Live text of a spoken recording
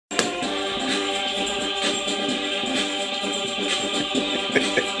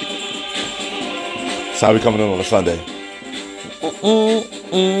So how we coming in on a Sunday?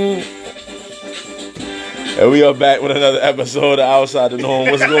 And we are back with another episode of Outside the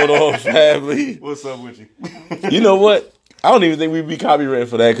Norm. What's going on, family? What's up with you? You know what? I don't even think we'd be copyrighted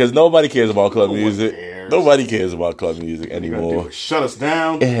for that because nobody cares about club music. Nobody cares about club music anymore. Shut us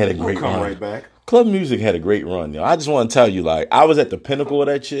down. It had a great run. run. Right back. Club music had a great run, yo. I just want to tell you, like, I was at the pinnacle of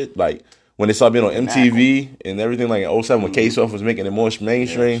that shit. Like, when they started being on MTV and everything, like in 07 when K-Swift was making it more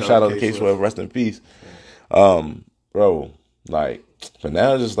mainstream. Yeah, shout out to K-Swift, rest in peace. Bro, like, but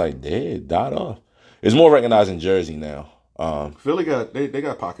now it's just like, dead, died off. It's more recognized in Jersey now. Philly they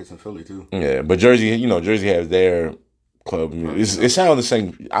got pockets in Philly too. Yeah, but Jersey, Jersey has their club music. It sounds the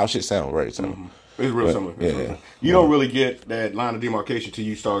same. Our shit sound right. So. It's real similar. Yeah. You don't really get that line of demarcation till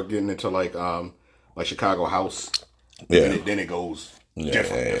you start getting into like Chicago house. Yeah. Then it goes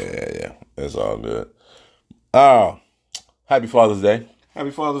different. Yeah. It's all good. Oh, happy Father's Day.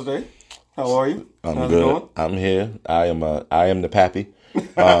 Happy Father's Day. How are you? I'm How's good. it going? I'm here. I am the pappy.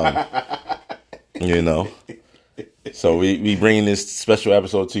 So we bringing this special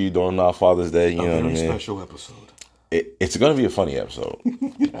episode to you during our Father's Day. You know what I mean? Special episode. It's gonna be a funny episode.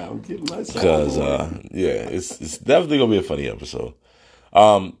 I'm getting myself Because it's definitely gonna be a funny episode.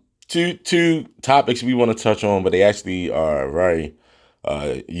 Two topics we want to touch on, but they actually are very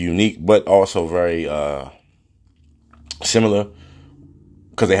unique, but also very similar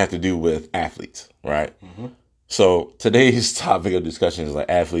because they have to do with athletes, right? Mm-hmm. So today's topic of discussion is like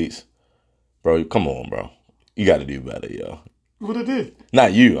athletes, bro. Come on, bro. You got to do better, yo. What I did?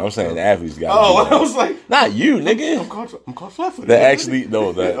 Not you. I'm saying the athletes got. Oh, I was like, not you, nigga. I'm caught flat-footed. That actually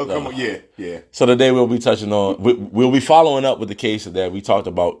no. That oh, come on. Yeah. So today we'll be touching on. We'll be following up with the case that we talked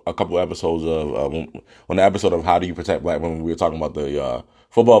about a couple episodes of on the episode of how do you protect black women. We were talking about the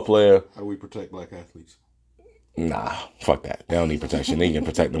football player. How do we protect black athletes? Nah, fuck that. They don't need protection. They can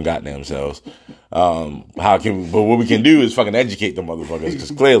protect them goddamn selves. But what we can do is fucking educate them motherfuckers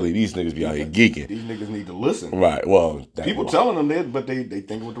because clearly these niggas be out here geeking. These niggas need to listen. Right. Well, people telling them that, but they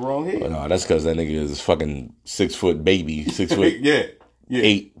think with the wrong head. No, that's because that nigga is fucking 6 foot baby, 6 foot yeah.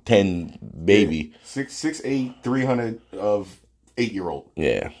 8, 10 baby. 6'8", 300 of 8-year-old.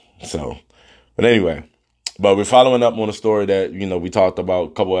 Yeah. So, but anyway. But we're following up on a story that, we talked about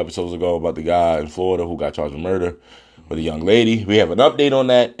a couple episodes ago about the guy in Florida who got charged with murder with a young lady. We have an update on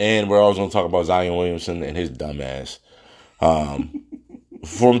that, and we're also going to talk about Zion Williamson and his dumb ass. We're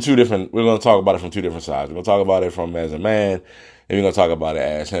going to talk about it from two different sides. We're going to talk about it from as a man, and we're going to talk about it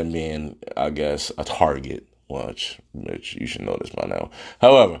as him being, I guess, a target, which you should know this by now.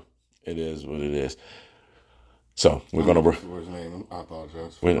 However, it is what it is. So we're gonna. What's his name? I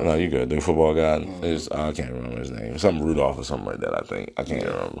apologize. No, you good. The football guy is I can't remember his name. Something Rudolph or something like that. I think I can't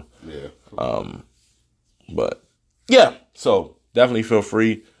remember. Yeah. But yeah. So definitely feel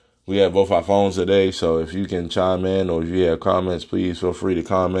free. We have both our phones today, so if you can chime in or if you have comments, please feel free to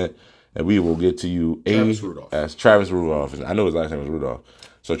comment, and we will get to you. Travis Rudolph. As Travis Rudolph. I know his last name was Rudolph.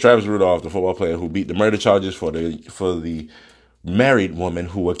 So Travis Rudolph, the football player who beat the murder charges for the married woman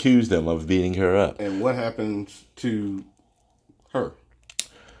who accused them of beating her up. And what happens to her?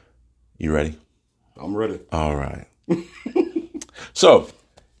 You ready? I'm ready. All right. So,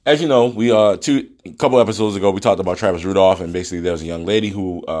 as you know, we a couple episodes ago we talked about Travis Rudolph, and basically there was a young lady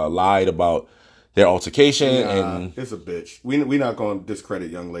who lied about their altercation, and it's a bitch. We not going to discredit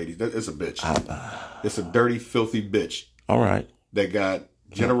young ladies. It's a bitch. It's a dirty, filthy bitch. All right. That got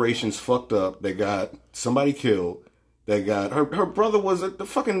generations fucked up. They got somebody killed. They got her brother was at the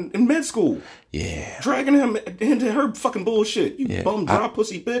fucking in med school. Yeah. Dragging him into her fucking bullshit. You bum dry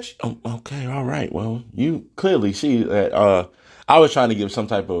pussy bitch. Oh, okay, all right. Well, you clearly see that I was trying to give some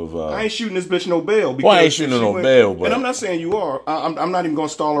type of I ain't shooting this bitch no bail. Well, I ain't shooting no bail, but and I'm not saying you are. I'm not even gonna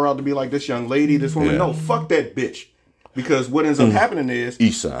stall her out to be like this young lady, this woman. No, fuck that bitch. Because what ends up happening is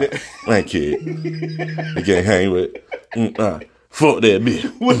East Side. That kid. You can't hang with fuck that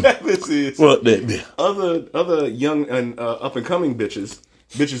bitch. What happens is fuck that bitch. Other young and up and coming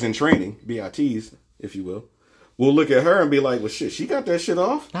bitches in training, BITs, if you will look at her and be like, well shit, she got that shit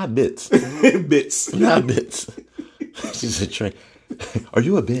off? Not bits. Bits. Not bits. She's a train. Are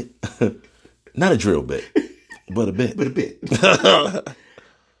you a bit? Not a drill bit, but a bit. But a bit.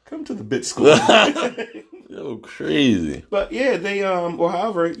 Come to the bit school. Yo, crazy. But yeah, they or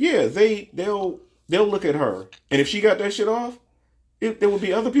however, yeah, they'll look at her, and if she got that shit off, there would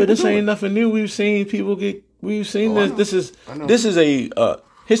be other people. But this ain't nothing new. We've seen people get. We've seen this. This is a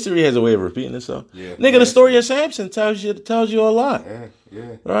history has a way of repeating itself. Yeah, nigga, the story of Samson tells you a lot.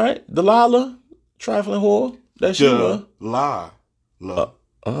 Yeah. Right, Delilah, trifling whore. That she was. Delilah.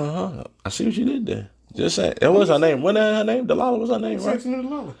 I see what you did there. Just saying. That was her name. Wasn't that her name? Delilah was her name, right? Samson and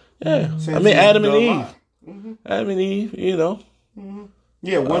Delilah. Yeah. Since I mean, Adam and the Eve. lie. Adam and Eve, you know.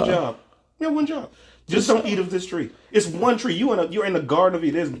 Yeah, one job. Yeah, one job. Just don't eat of this tree. It's one tree. You're in the Garden of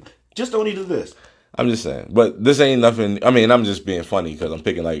Eden. Just don't eat of this. I'm just saying. But this ain't nothing. I mean, I'm just being funny because I'm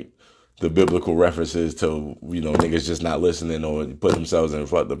picking like the biblical references to, you know, niggas just not listening or put themselves in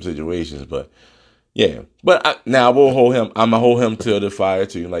fucked up situations. But yeah. But now I will hold him. I'm gonna hold him to the fire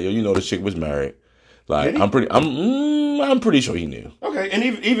too. Like, yo, you know, the chick was married. Like, I'm pretty sure he knew. Okay, and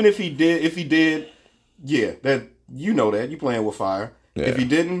even if he did, yeah, that you know that you playing with fire. Yeah. If he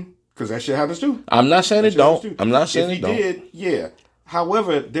didn't, because that shit happens too. I'm not saying it don't. I'm not saying it don't. If he did, yeah.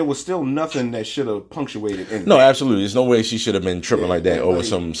 However, there was still nothing that should have punctuated anything. No, absolutely. There's no way she should have been tripping like that over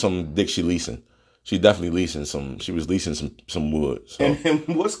some dick she leasing. She definitely leasing some. She was leasing some wood. So. And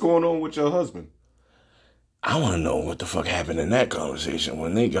what's going on with your husband? I want to know what the fuck happened in that conversation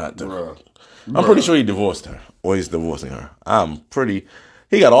when they got the. I'm pretty sure he divorced her, or he's divorcing her.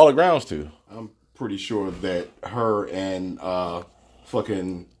 He got all the grounds to. I'm pretty sure that her and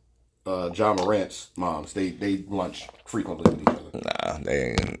fucking John Morant's moms, they lunch frequently with each other. Nah,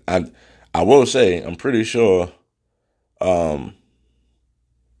 they ain't. I will say, I'm pretty sure, you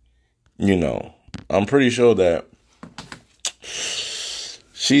know, I'm pretty sure that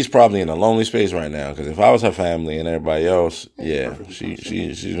she's probably in a lonely space right now. Because if I was her family and everybody else, yeah,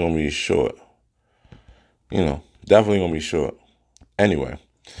 she's gonna be short. You know, definitely gonna be short. Anyway,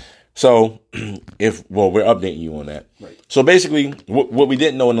 so we're updating you on that. Right. So basically, what we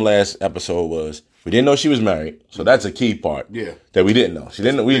didn't know in the last episode was we didn't know she was married. So that's a key part. Yeah. That we didn't know. She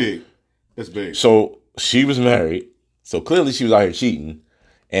didn't. Big. That's big. So she was married. So clearly she was out here cheating,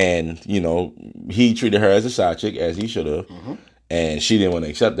 and you know he treated her as a side chick as he should have, and she didn't want to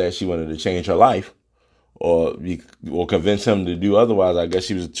accept that. She wanted to change her life. Or convince him to do otherwise. I guess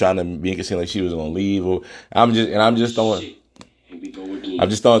she was trying to make it seem like she was gonna leave. Or I'm just throwing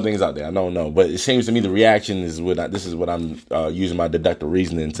things out there. I don't know, but it seems to me the reaction is this is what I'm using my deductive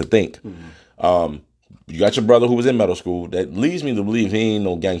reasoning to think. You got your brother who was in middle school. That leads me to believe he ain't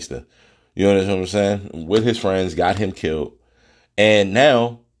no gangster. You understand what I'm saying? With his friends, got him killed, and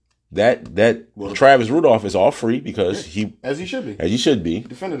now that Travis Rudolph is all free because as he should be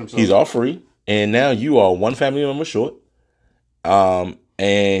defended himself. He's all free. And now you are one family member short, and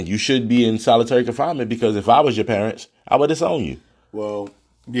you should be in solitary confinement because if I was your parents, I would disown you. Well,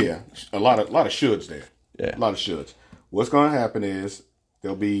 yeah, a lot of shoulds there. Yeah, a lot of shoulds. What's going to happen is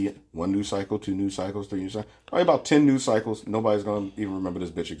there'll be 1 news cycle, 2 news cycles, 3 news cycles, probably about 10 news cycles. Nobody's going to even remember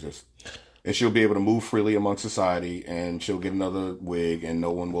this bitch exists, and she'll be able to move freely amongst society, and she'll get another wig, and no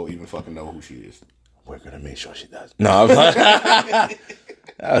one will even fucking know who she is. We're gonna make sure she does. No, I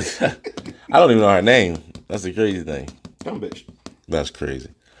don't even know her name. That's the crazy thing. Dumb bitch. That's crazy.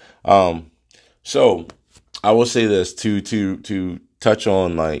 So I will say this to touch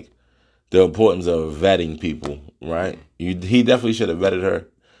on like the importance of vetting people. Right? He definitely should have vetted her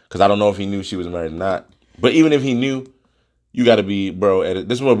because I don't know if he knew she was married or not. But even if he knew, you got to be, bro.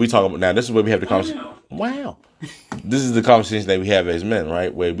 This is what we talk about now. This is where we have the conversation. Wow. This is the conversation that we have as men,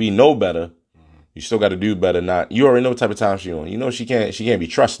 right? Where we know better. You still got to do better. You already know what type of time she's on. You know she can't be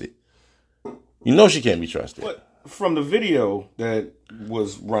trusted. You know she can't be trusted. But from the video that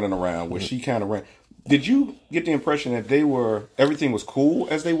was running around where she kind of ran, did you get the impression that everything was cool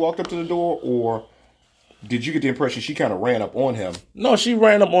as they walked up to the door, or did you get the impression she kind of ran up on him? No, she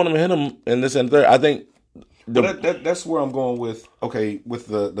ran up on him and hit him and this and third. I think. That's where I'm going with. Okay, with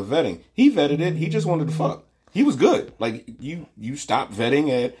the vetting, he vetted it. He just wanted to fuck. He was good. Like you stopped vetting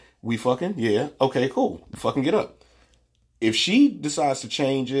at. We fucking, yeah, okay, cool. Fucking get up. If she decides to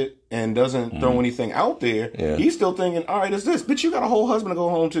change it and doesn't throw anything out there, he's still thinking, all right, it's this. Bitch, you got a whole husband to go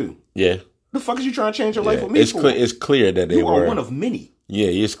home to. Yeah. The fuck is you trying to change your life with me for? It's clear that you are one of many. Yeah,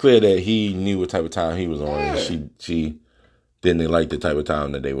 it's clear that he knew what type of time he was on. Yeah. And she didn't like the type of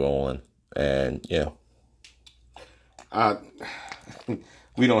time that they were on. And, yeah.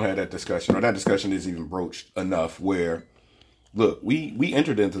 We don't have that discussion, or that discussion is even broached enough where... Look, we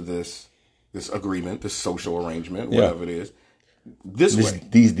entered into this agreement, this social arrangement, whatever it is, this way.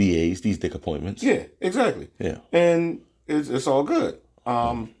 These DAs, these dick appointments. Yeah, exactly. Yeah. And it's all good.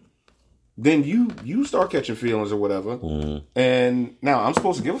 Then you start catching feelings or whatever, and now I'm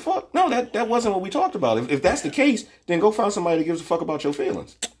supposed to give a fuck? No, that wasn't what we talked about. If that's the case, then go find somebody that gives a fuck about your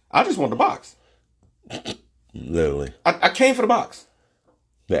feelings. I just want the box. Literally. I came for the box.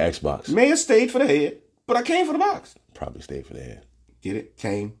 The Xbox. May have stayed for the head, but I came for the box. Probably stayed for the head. Get it?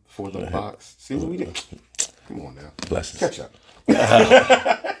 Came for the box. See what we did? Come on now. Blessings. Catch up.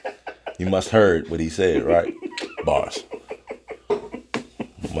 You must heard what he said, right? Bars.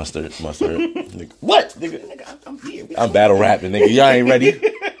 Must heard. Nigga. What? Nigga, I'm here. I'm battle rapping, nigga. Y'all ain't ready.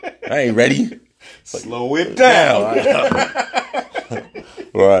 I ain't ready. Slow it down.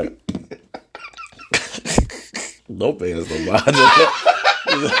 Right. Don't pay us no mind.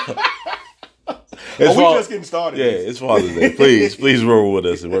 We just getting started. Yeah, it's Father's Day. Please roll with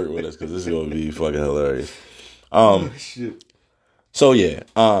us and work with us because this is going to be fucking hilarious. Shit. So yeah,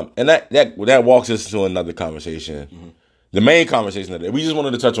 and that walks us to another conversation. Mm-hmm. The main conversation of that, we just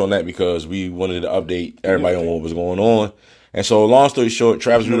wanted to touch on that because we wanted to update everybody on what was going on. And so, long story short,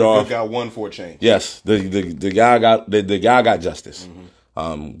 Travis Rudolph got one for a change. Yes, the guy got justice.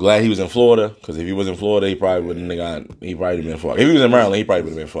 Mm-hmm. Glad he was in Florida because if he was in Florida, he probably wouldn't have got. He probably would have been fucked. If he was in Maryland, he probably would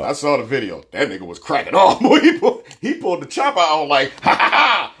have been fucked. I saw the video. That nigga was cracking off. He pulled the chopper out like, ha ha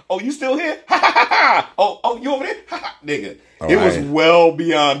ha. Oh, you still here? Ha ha ha ha. Oh, you over there? Ha ha, nigga. It was well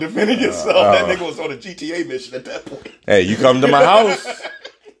beyond defending yourself. That nigga was on a GTA mission at that point. Hey, you come to my house,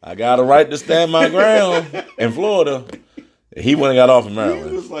 I got a right to stand my ground in Florida. He went and got off in Maryland.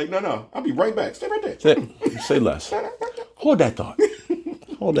 He was like, no, I'll be right back. Stay right there. Say less. Hold that thought.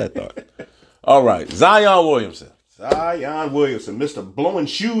 All right, Zion Williamson. Mr. Blowing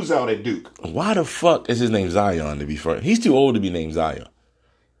Shoes out at Duke. Why the fuck is his name Zion to be first? He's too old to be named Zion.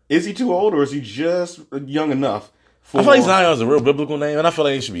 Is he too old or is he just young enough? I feel like Zion's a real biblical name, and I feel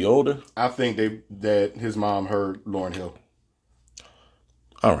like he should be older. I think that his mom heard Lauryn Hill.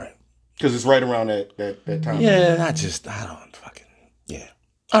 All right. Because it's right around that time. Yeah, I don't fucking, yeah.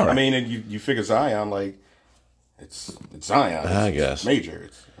 All right. I mean, and you figure Zion, like, it's Zion. I guess. It's major.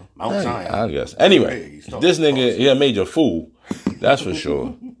 It's Mount Zion. I guess. Anyway, this nigga, he a major fool. That's for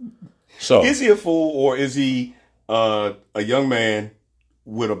sure. So is he a fool or is he a young man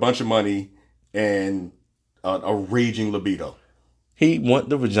with a bunch of money and a raging libido? He want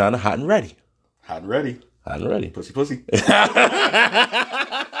the vagina hot and ready. Hot and ready. Pussy. Pussy.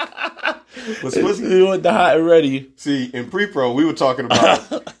 You want the hot and ready. See, in pre-pro, we were talking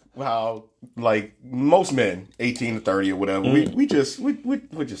about how, like, most men, 18 to 30 or whatever, we're just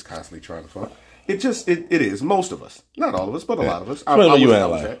constantly trying to fuck. It is. Most of us. Not all of us, but a lot of us. I'll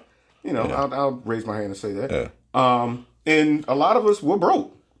raise my hand and say that. Yeah. And a lot of us were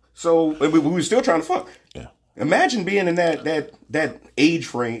broke. So we were still trying to fuck. Yeah. Imagine being in that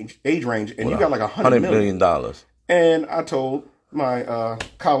age range, and you got like $100 million. And I told my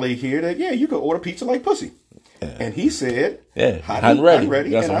colleague here that you could order pizza like pussy, and he said, hot and ready.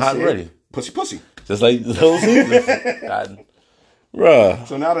 You got some hot and ready, pussy, just like those seasons. Bruh.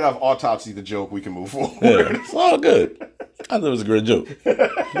 So now that I've autopsied the joke, we can move forward. Yeah, it's all good. I thought it was a great joke.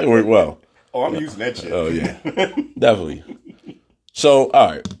 It worked well. Oh, I'm using that shit. Oh yeah, definitely. So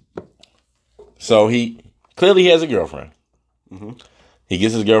all right. So he clearly has a girlfriend. Mm-hmm. He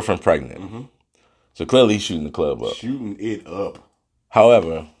gets his girlfriend pregnant. Mm-hmm. So clearly he's shooting the club up. Shooting it up.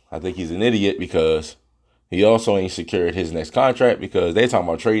 However, I think he's an idiot because he also ain't secured his next contract because they talking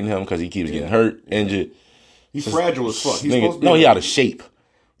about trading him because he keeps getting hurt, injured. He's fragile as fuck. He's supposed to be he out of shape.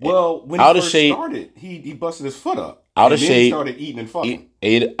 Well, when he first started, he busted his foot up. Out of shape. He started eating and fucking.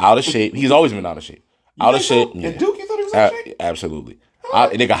 Out of shape. He's always been out of shape. Out of shape. Yeah. And Duke, you thought he was out of shape? Absolutely.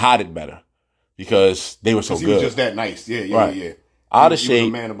 They could hide it better because they were so good. He was just that nice. Yeah. Out of shape. He was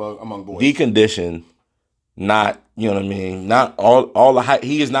a man among boys. Deconditioned. Not, you know what I mean? Not all the hype.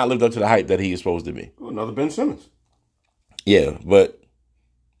 He has not lived up to the hype that he is supposed to be. Well, another Ben Simmons. Yeah, but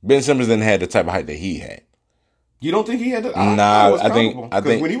Ben Simmons didn't have the type of hype that he had. You don't think he had that? I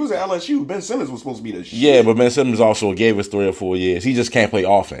think when he was at LSU, Ben Simmons was supposed to be the shit. Yeah, but Ben Simmons also gave us 3 or 4 years. He just can't play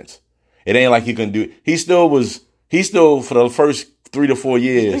offense. It ain't like he couldn't do it. He still for the first 3 to 4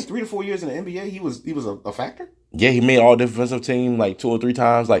 years. You think 3 to 4 years in the NBA, he was a factor? Yeah, he made all defensive team like 2 or 3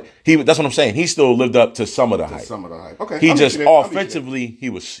 times. Like that's what I'm saying. He still lived up to some of the hype. Okay. He just offensively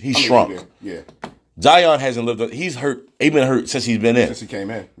he shrunk. Yeah. Zion hasn't lived up. He's hurt. He's been hurt since he's been in. Since he came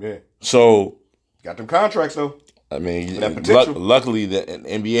in. Yeah. So got them contracts though. I mean, luckily the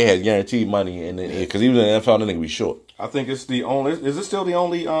NBA has guaranteed money, and because he was in the NFL, then they could be short. I think it's the only. Is it still the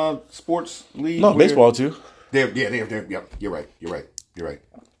only sports league? No, baseball too. They're. Yeah, you're right.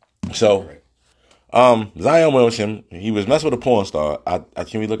 So, Zion Williamson, he was messing with a porn star.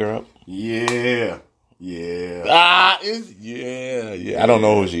 Can we look her up? Yeah. Yeah. I don't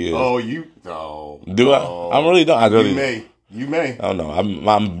know who she is. Oh, you? No. Do I? I really don't. You may. I don't know.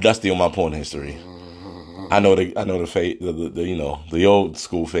 I'm dusty on my porn history. I know the old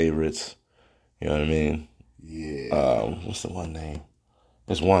school favorites. You know what I mean? Yeah. What's the one name?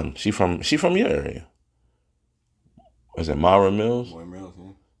 There's one. She from your area. Is it Mara Mills? Moira Mills,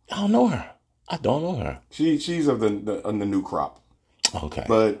 yeah. I don't know her. She's of the new crop. Okay.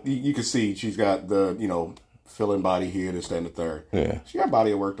 But you can see she's got the, filling body here, this, that, and the third. Yeah. She got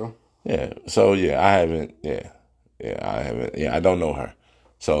body at work though. Yeah. So I haven't. Yeah. I haven't. Yeah, I don't know her.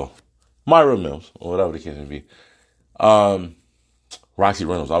 So Myra Mills, or whatever the case may be. Roxy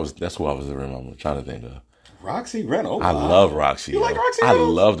Reynolds. That's who I was remembering. Trying to think of. Roxy Reynolds. I love Roxy. You like Roxy Reynolds?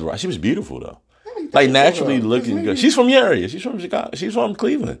 I loved Roxy. She was beautiful though. Like naturally looking good. She's from your area. She's from Chicago. She's from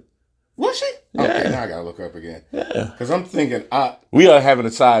Cleveland. Was she? Yeah. Okay, now I gotta look her up again. Yeah. Because I'm thinking, we are having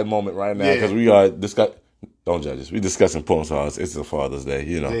a side moment right now because we are discussing. Don't judge us. We're discussing porn stars. It's the Father's Day,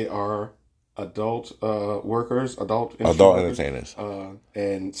 you know. They are adult workers, adult entertainers,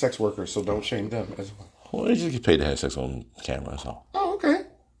 and sex workers. So don't shame them as well. Well, they just get paid to have sex on camera. So. Oh, okay.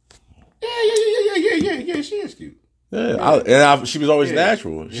 Yeah. She is cute. Yeah, she was always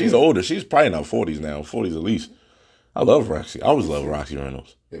natural. She's older. She's probably in her 40s now, 40s at least. I love Roxy. I always love Roxy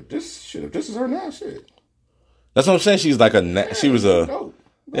Reynolds. If this is her now, shit. That's what I'm saying. She's like she was a. No.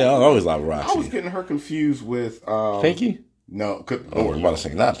 Yeah, I always love Roxy. I was getting her confused with Pinky. No, I'm about to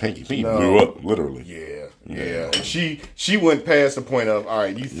say not Pinky. Pinky blew up literally. Yeah. And she went past the point of, all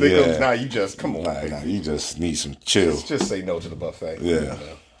right, you think of now. You just come on. Nah, you just need some chill. Just say no to the buffet. Yeah.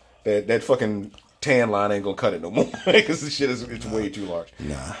 That fucking tan line ain't gonna cut it no more because the shit it's way too large.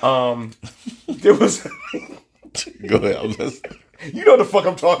 Nah. There was. Go ahead. You know what the fuck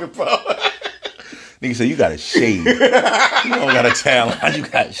I'm talking about. Nigga said you got a shade. You don't got a tan line. You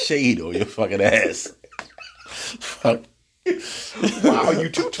got shade on your fucking ass. Fuck. Wow, you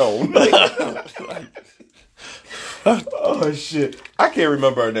two-tone. Oh shit, I can't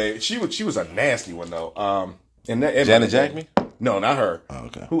remember her name. She was a nasty one though. Janet Jackman? No, not her. Oh,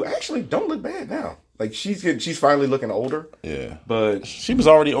 okay. Who actually don't look bad now. Like she's finally looking older. Yeah, but she was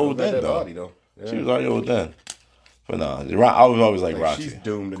already old then though. Body, though. Yeah. She was already old then. But no, I was always like Roxy. She's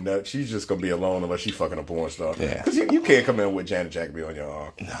doomed to nut. She's just gonna be alone unless she's fucking a porn star. Yeah, because you can't come in with Janet Jackman on your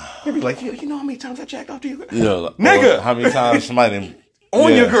arm. Nah. You'll be like, you know how many times I jacked off to you? Yeah, like, nigga. How many times somebody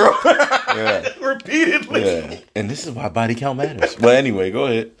on your girl? Yeah, repeatedly. Yeah, and this is why body count matters. But anyway, go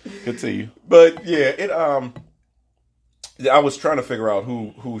ahead, continue. But yeah, I was trying to figure out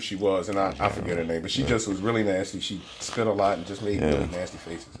who she was, and I forget her name, but she just was really nasty. She spit a lot and just made really nasty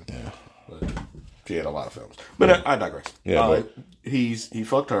faces. Yeah. But she had a lot of films. But I digress. Yeah, but he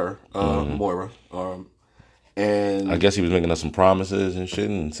fucked her, Moira, and I guess he was making us some promises and shit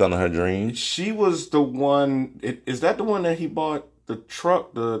and selling her dreams. She was the one. Is that the one that he bought the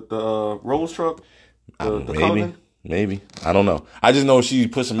truck, the Rolls truck? Maybe. I don't know. I just know she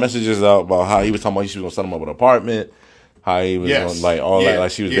put some messages out about how he was talking about she was gonna set him up with an apartment. How he was on that,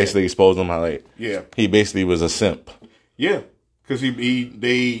 like she was basically exposing him. How he basically was a simp. Yeah, because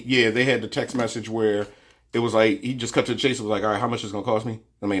they had the text message where it was like he just cut to the chase. It was like, all right, how much is it gonna cost me?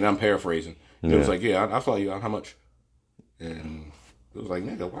 I mean, I'm paraphrasing. It was like, I'll fly you out. How much? And it was like,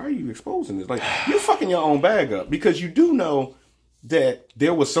 nigga, why are you exposing this? Like, you're fucking your own bag up because you do know that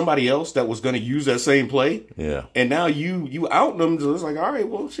there was somebody else that was going to use that same play. Yeah. And now you out them. So it's like, all right,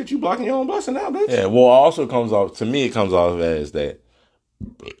 well, shit, you blocking your own blessing now, bitch. Yeah, well, also comes off, to me, it comes off as that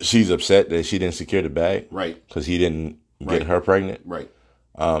she's upset that she didn't secure the bag. Right. Because he didn't get her pregnant. Right.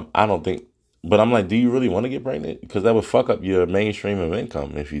 I don't think, but I'm like, do you really want to get pregnant? Because that would fuck up your mainstream of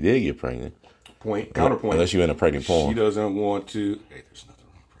income if you did get pregnant. Counterpoint. Unless you're in a pregnant porn. She doesn't want to. Hey, there's nothing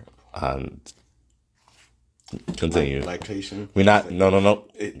wrong with pregnant porn. Continue. Lactation. We're not. No.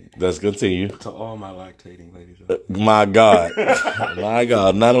 Let's continue. To all my lactating ladies. My God. My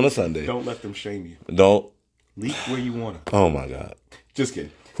God. Not on a Sunday. Don't let them shame you. Don't. Leak where you want to. Oh, my God. Just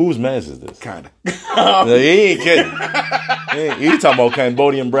kidding. Whose mess is this? Kind of. He ain't kidding. He talking about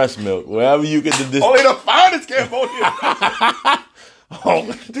Cambodian breast milk. Wherever you get this. Only the finest Cambodian. Oh,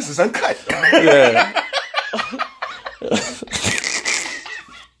 this is uncut. Yeah.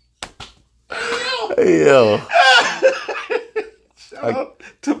 Yo. Shout out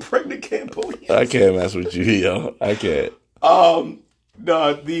to pregnant Cambodians. I can't mess with you, yo. I can't.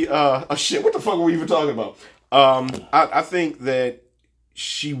 Shit, what the fuck were we even talking about? I think that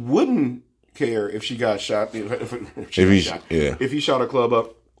she wouldn't care if she got shot. If he shot her club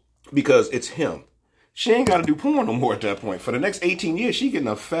up, because it's him. She ain't got to do porn no more at that point. For the next 18 years, she getting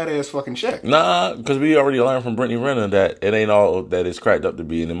a fat ass fucking check. Nah, because we already learned from Brittany Renner that it ain't all that it's cracked up to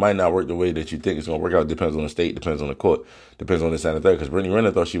be, and it might not work the way that you think it's going to work out. Depends on the state, depends on the court, depends on this and that. Because Brittany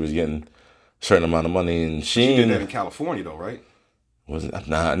Renner thought she was getting a certain amount of money, and she did that in California though, right? Was it?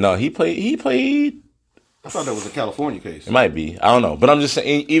 Nah, no, he played. I thought that was a California case. It might be. I don't know, but I'm just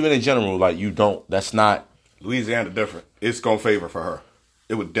saying, even in general, like that's not Louisiana different. It's gonna favor for her.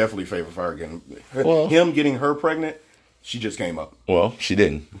 It would definitely favor for her getting him getting her pregnant. She just came up. Well, she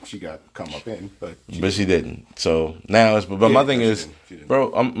didn't. She got come up in, but she didn't. So now it's. But my thing is,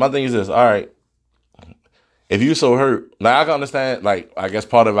 bro. My thing is this. All right, if you so hurt, now I can understand. Like I guess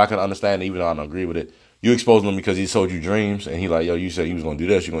part of it I can understand, even though I don't agree with it. You exposing him because he sold you dreams, and he like, yo, you said you was gonna do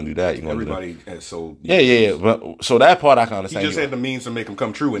this, you're gonna do that, you're gonna Everybody has sold. Yeah. But so that part I can understand. He just had the means to make them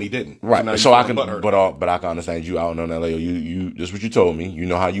come true, and he didn't. Right. So I can, but I can understand you out on that. Like, you, this is what you told me. You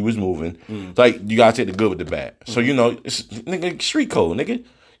know how you was moving. It's like you gotta take the good with the bad. So you know, it's nigga street code, nigga.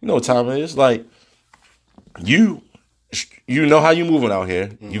 You know what time it is. Like you know how you moving out here.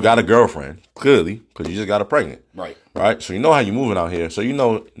 You got a girlfriend clearly because you just got her pregnant. Right. So you know how you moving out here. So you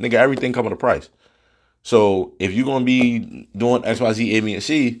know, nigga, everything come at a price. So if you're gonna be doing X, Y, Z, A, B, and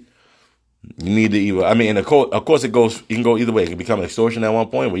C, you need to either. I mean, and of course, it can go either way. It can become extortion at one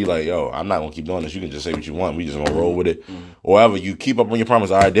point where you're like, yo, I'm not gonna keep doing this. You can just say what you want. We just gonna roll with it. Or ever you keep up on your promise.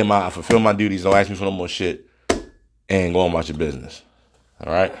 All right, I fulfill my duties. Don't ask me for no more shit, and go on about your business.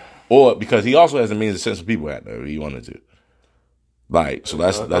 All right. Or because he also has the means to send some people out there if he wanted to. Like, so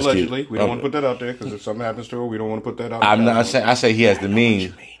that's allegedly. We don't want to put that out there because if something happens to her, we don't want to put that out. I'm not saying. I say he has the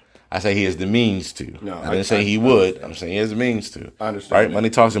means. I say he has the means to. No, I didn't say he would. I'm saying he has the means to. I understand. Right? Money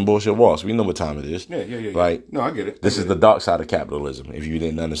talks and bullshit walks. We know what time it is. Yeah. Like, no, I get it. This is the dark side of capitalism. If you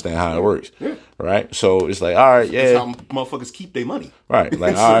didn't understand how it works. Yeah. Right. So it's like, all right, yeah. That's how motherfuckers keep their money. Right.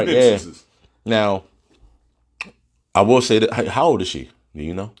 Like, all right, yeah. Now, I will say that. How old is she? Do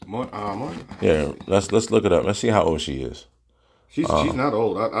you know? Yeah. Let's look it up. Let's see how old she is. She's not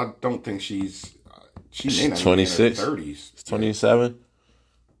old. I don't think she's 26. 30s. 27.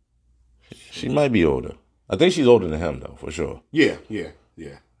 She might be older. I think she's older than him, though, for sure. Yeah.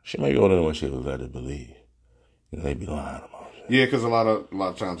 She might be older than what she was led to believe. You know, they be lying about shit. Yeah, because a lot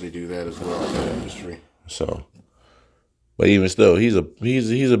of times they do that as well in the industry. So, but even still, he's a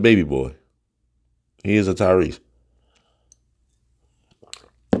baby boy. He is a Tyrese.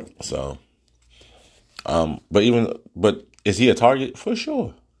 So, but is he a target? For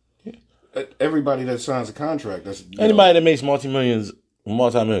sure. Yeah. Everybody that signs a contract, anybody that makes multi-millions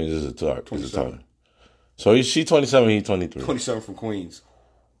is a target. So she 27, he 23. 27 from Queens.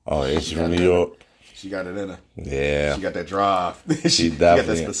 Oh, yeah, she from New York. She got it in her. Yeah. She got that drive. She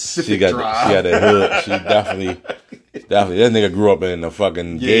definitely got that specific drive. She got that hood. She definitely. That nigga grew up in the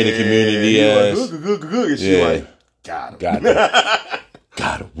fucking gated community. Good. She like, got him.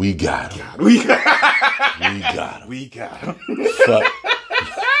 Got him. We got him. We got him.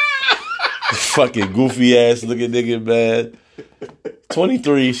 Fucking goofy ass looking nigga, man.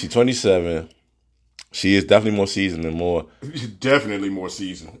 23, she's 27. She is definitely more seasoned and more. She's definitely more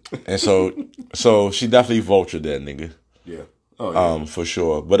seasoned. And so she definitely vultured that nigga. Yeah. Oh, yeah. For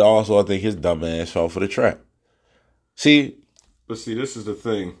sure. But also I think his dumb ass fell for the trap. But this is the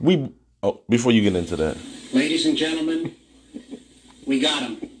thing. Before you get into that. Ladies and gentlemen, we got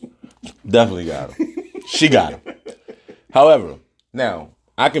him. Definitely got him. She got him. However, now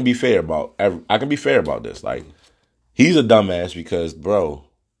I can be fair about this. Like, he's a dumbass because, bro,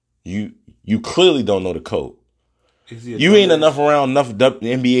 you clearly don't know the code. You ain't enough around enough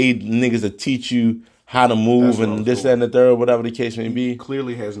NBA niggas to teach you how to move and this, that, and the third, whatever the case may be. He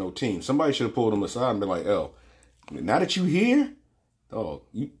clearly has no team. Somebody should have pulled him aside and been like, "Oh, now that you here,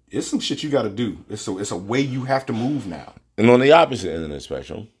 it's some shit you got to do. It's a way you have to move now." And on the opposite end of the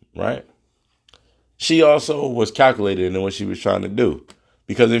spectrum, right? She also was calculated in what she was trying to do.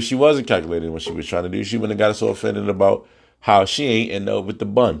 Because if she wasn't calculated in what she was trying to do, she wouldn't have got so offended about how she ain't end up with the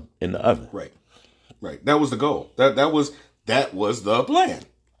bun in the oven. Right. That was the goal. That was the plan.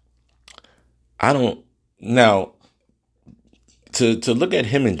 Now, to look at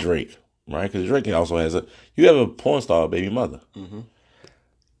him and Drake, right? Because Drake also has you have a porn star baby mother. Mm-hmm.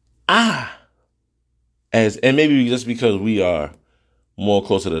 And maybe just because we are more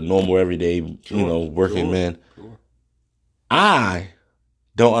closer to normal everyday, working men, I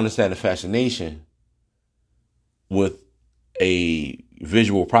don't understand the fascination with a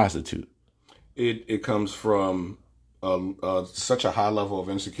visual prostitute. It comes from such a high level of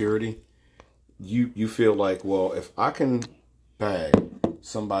insecurity. You feel like, well, if I can bag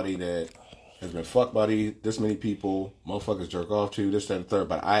somebody that has been fucked by this many people, motherfuckers jerk off to, this, that, and the third,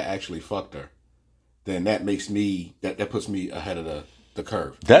 but I actually fucked her, then that makes me, that puts me ahead of the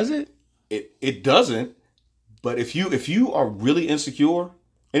curve. Does it? It doesn't. But if you are really insecure,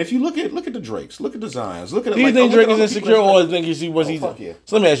 and if you look at the Drakes, look at the Zions, look at. Do you think Drake is insecure, or think he was he? Fuck yeah.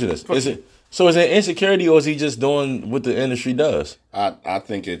 So let me ask you this: is it insecurity, or is he just doing what the industry does? I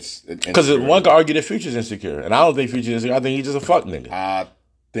think it's because one could argue that Future's insecure, and I don't think Future's insecure. I think he's just a fuck nigga. I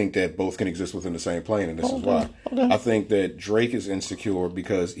think that both can exist within the same plane, and this is why. Okay. I think that Drake is insecure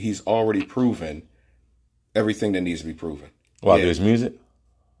because he's already proven everything that needs to be proven. Why? Through his music?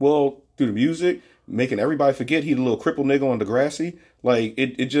 Well, through the music. making everybody forget he the little crippled nigga on Degrassi. Like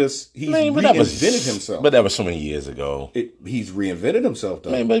it just he's reinvented himself. But that was so many years ago. He's reinvented himself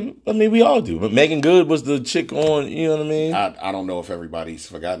though. Man, but we all do. But Megan Good was the chick on. You know what I mean? I don't know if everybody's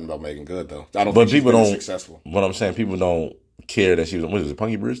forgotten about Megan Good though. I don't. But think people don't. Successful. What I'm saying, people don't care that she was. What is it,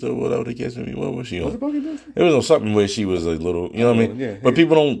 Punky Brewster or whatever the case may be? What was she on? Was it Punky Brewster? It was on something where she was a little. You know what I mean? Yeah. But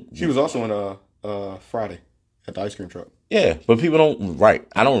people don't. She was also in Friday at the ice cream truck. Yeah, but people don't. Right,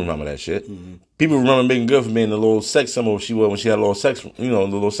 I don't remember that shit. Mm-hmm. People remember Megan Good for being the little sex symbol she was when she had a little sex, the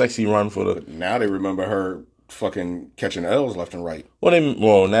little sexy run for the. But now they remember her fucking catching L's left and right.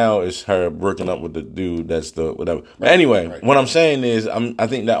 Well, now it's her working up with the dude that's the whatever. But anyway, what I'm saying is, I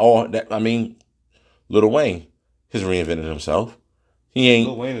think that Lil Wayne has reinvented himself. He ain't.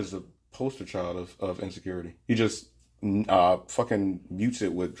 Lil Wayne is the poster child of insecurity. He just fucking mutes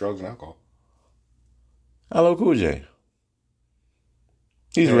it with drugs and alcohol. Hello, Cool J.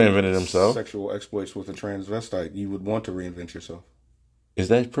 He's reinvented himself. Sexual exploits with a transvestite. You would want to reinvent yourself. Is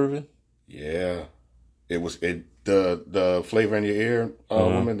that proven? Yeah. The flavor in your ear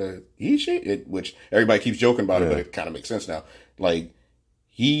woman, which everybody keeps joking about it, but it kind of makes sense now. Like,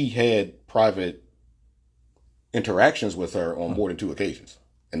 he had private interactions with her on more than 2 occasions.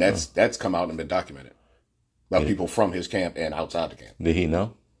 And that's come out and been documented by people from his camp and outside the camp. Did he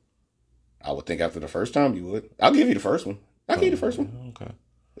know? I would think after the first time you would. I'll give you the first one. Okay.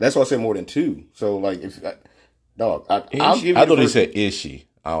 That's why I said more than 2. So, like, I'll give you. I thought he said, "Is she?"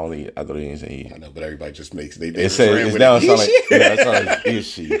 I thought he didn't say "is." I know, but everybody just makes they. It says it's now sound like "is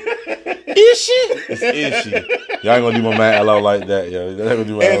she?" Is she? It's "is she?" Y'all ain't gonna do my man LL like that, yo. Y'all ain't gonna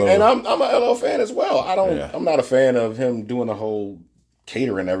do my LL. And I'm a LL fan as well. I'm not a fan of him doing the whole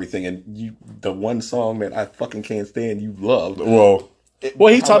catering and everything. And the one song that I fucking can't stand, you love. Well,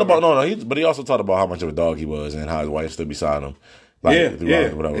 he talked about but he also talked about how much of a dog he was and how his wife stood beside him. Like,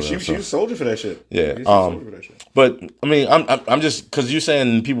 whatever. And she was a soldier for that shit. Yeah. But I mean, I'm just because you're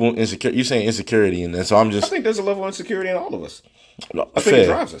saying people insecure. You're saying insecurity, and so I'm just. I think there's a level of insecurity in all of us. I think it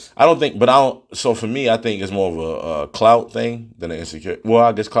drives us. I don't think, but I don't. So for me, I think it's more of a clout thing than an insecurity. Well,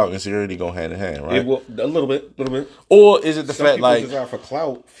 I guess clout and insecurity go hand in hand, right? A little bit. Or is it the fact like desire for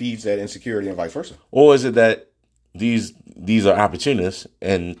clout feeds that insecurity and vice versa? Or is it that these are opportunists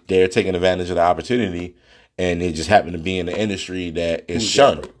and they're taking advantage of the opportunity? And they just happen to be in the industry that is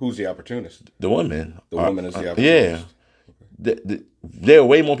shunned. Who's the opportunist? The woman. The woman is the opportunist. Yeah. There are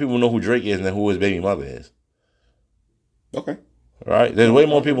way more people who know who Drake is than who his baby mother is. Okay. Right? There's way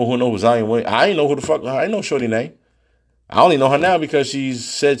more people who know who Zion Williamson. I ain't know who the fuck. I ain't know Shorty name. I only know her now because she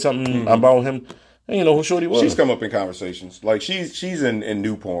said something about him. I didn't know who Shorty was. She's come up in conversations. Like she's in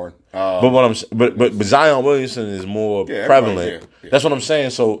new porn. But Zion Williamson is more prevalent. Yeah. That's what I'm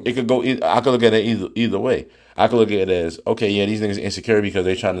saying. So it could go. I could look at it either way. I could look at it as okay, yeah, these niggas are insecure because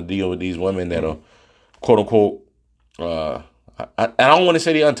they're trying to deal with these women that are quote unquote. I don't want to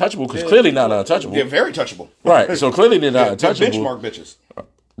say they're untouchable because clearly not untouchable. They're very touchable. Right. So clearly they're not untouchable. They're benchmark bitches.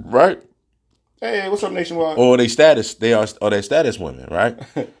 Right. Hey, what's up, Nationwide? Or they status women, right?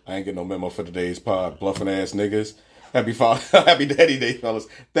 I ain't getting no memo for today's pod, bluffing ass niggas. Happy Daddy Day, fellas.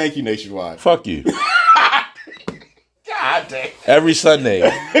 Thank you, Nationwide. Fuck you. God damn. Every Sunday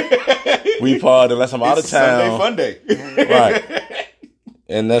we pod unless I'm out of town. Sunday fun day. Right.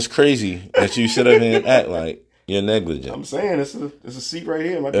 And that's crazy that you sit up here and act like you're negligent. I'm saying it's a seat right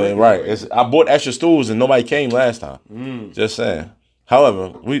here. Right. I bought extra stools and nobody came last time. Just saying. However,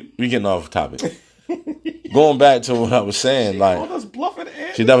 we getting off topic. Going back to what I was saying,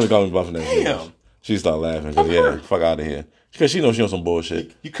 she definitely called me bluffing ass. Damn. She started laughing because fuck out of here. Because she knows she on some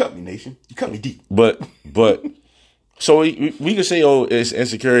bullshit. You cut me, Nation. You cut me deep. But so we could say, it's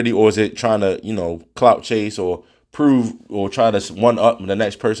insecurity, or is it trying to clout chase or prove or try to one up the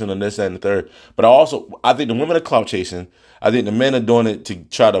next person and this, that, and the third. But I think the women are clout chasing. I think the men are doing it to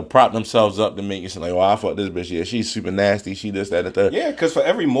try to prop themselves up to make it seem like, I fuck this bitch. Yeah, she's super nasty. She this, that, and the third. Yeah, because for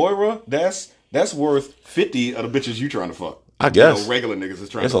every Moira, that's worth 50 of the bitches you trying to fuck. I guess. Regular niggas is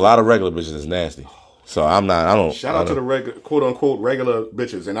trying There's a lot of regular bitches that's nasty. So I don't. Shout out to the regular, quote unquote, regular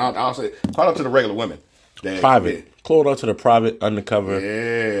bitches. And I'll say, shout out to the regular women. Private. Quote out to the private, undercover.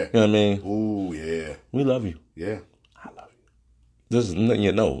 Yeah. You know what I mean? Ooh, yeah. We love you. Yeah. I love you. This is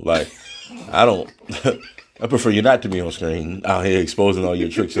nothing like, I don't. I prefer you not to be on screen out here exposing all your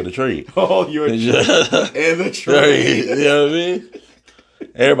tricks of the trade. Oh, your tricks and the trade. You know what I mean?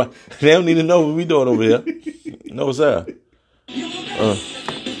 Everybody, they don't need to know what we doing over here. No, what's up? Yeah.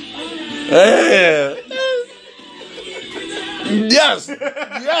 Yes.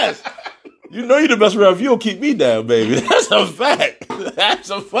 You know you're the best rapper. If you don't keep me down, baby. That's a fact. That's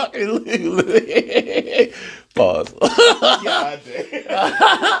a fucking pause. God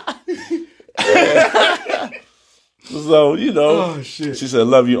damn. So, you know. Oh, shit. She said,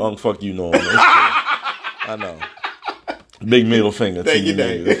 love you, fuck you, Norm. I know. Big middle finger to you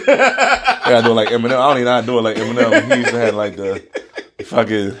niggas. I gotta do it like Eminem. I don't even know how to do it like Eminem. He used to have like the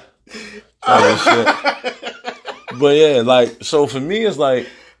fucking shit. But yeah, like, so for me, it's like,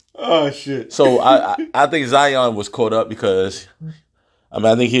 oh, shit. So I think Zion was caught up because, I mean,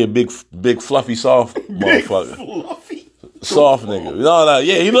 I think he a big, fluffy, soft motherfucker. Fluffy. Soft nigga. No,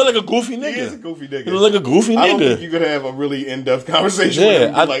 yeah, he look like a goofy nigga. He is a goofy nigga. He look like a goofy nigga. I don't think you could have a really in-depth conversation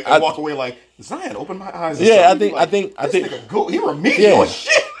with him and walk away like, Zion, open my eyes. Yeah, I think, this nigga he remedial yeah,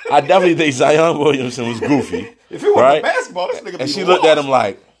 shit. I definitely think Zion Williamson was goofy. If it wasn't basketball, this nigga and she looked at him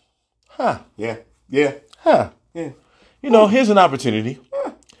like, yeah. You know, here's an opportunity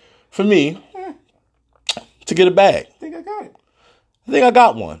for me to get a bag. I think I got it. I think I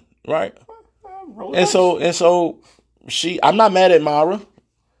got one, right? And so I'm not mad at Mara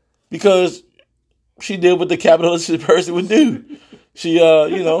because she did what the capitalist person would do. She,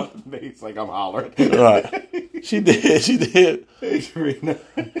 you know. It's like I'm hollering. Right. She did. She did what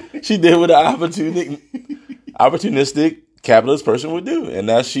the opportunistic capitalist person would do. And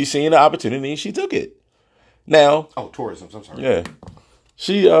that's she seen the opportunity and she took it. Now. Oh, tourism. I'm sorry. Yeah.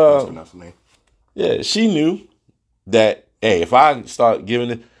 She, that's the name. Yeah, she knew that, hey, if I start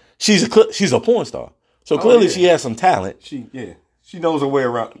giving it, she's a porn star. So clearly she has some talent. She knows her way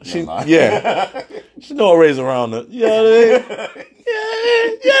around. She knows her ways around the, you know what I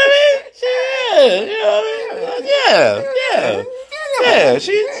mean? Yeah.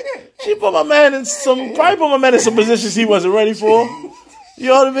 She put my man in some positions he wasn't ready for. You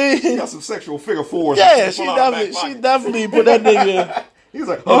know what I mean? She got some sexual figure fours. Yeah, she definitely put that nigga. He's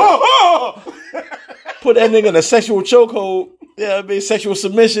like, put that nigga in a sexual chokehold. Yeah, I mean, sexual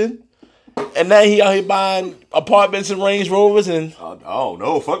submission. And now he out here buying apartments and Range Rovers and. Oh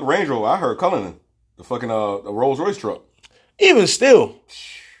no, fuck Range Rover. I heard Cullinan, the fucking the Rolls Royce truck. Even still,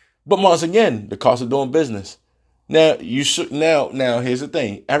 but once again, the cost of doing business. Now you should now. Here's the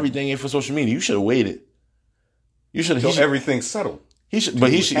thing: everything ain't for social media. You should have waited. You should have. Everything's settled.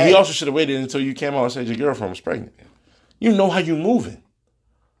 He also should have waited until you came out and said your girlfriend was pregnant. You know how you moving,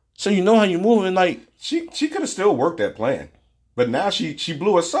 so you know how you moving. Like she could have still worked that plan. But now she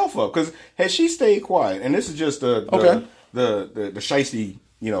blew herself up because had she stayed quiet, and this is just the shiesty,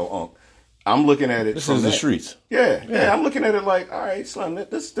 you know, I'm looking at it. This is the streets. Yeah. I'm looking at it like, all right, Slim,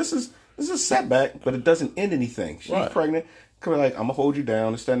 this is a setback, but it doesn't end anything. She's pregnant. Come like, I'm gonna hold you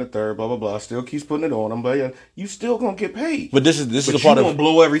down, this, that, and the third, blah blah blah. Still keeps putting it on. But you still gonna get paid. But this is a part of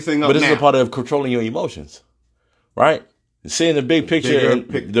blow everything up. But this is a part of controlling your emotions, right? Seeing the big picture,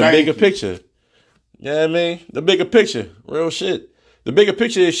 bigger picture. You know what I mean? The bigger picture. Real shit. The bigger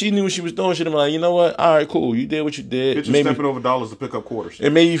picture, if she knew what she was doing, she'd have been like, you know what? All right, cool. You did what you did. Bitches stepping over dollars to pick up quarters.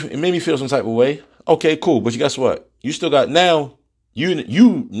 It made me feel some type of way. Okay, cool. But guess what? You still got now you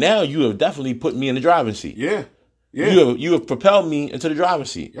have definitely put me in the driving seat. Yeah. You have propelled me into the driving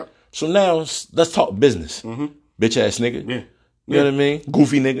seat. Yep. So now let's talk business. Mm-hmm. Bitch ass nigga. Yeah. You know what I mean?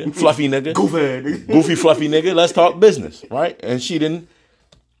 Goofy nigga. Fluffy nigga. Goofy fluffy nigga. Let's talk business. Right? And she didn't.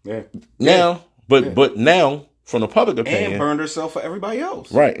 Yeah. Now But now, from the public opinion, and burned herself for everybody else.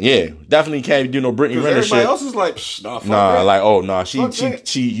 Right? Yeah, definitely can't do no Britney Renner shit. Everybody else is like,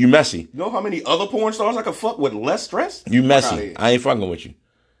 she, you messy. You know how many other porn stars I could fuck with less stress? You messy. I ain't fucking with you.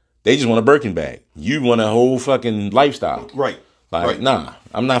 They just want a Birkin bag. You want a whole fucking lifestyle. Right. Nah,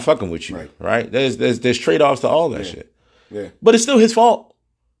 I'm not fucking with you. Right? There's trade offs to all that shit. Yeah. But it's still his fault.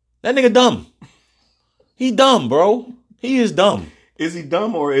 That nigga dumb. He dumb, bro. He is dumb. Is he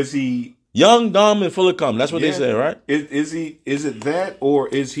dumb or is he young, dumb, and full of cum? That's what they say, right? Is it that or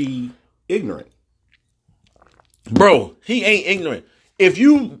is he ignorant? Bro, he ain't ignorant. If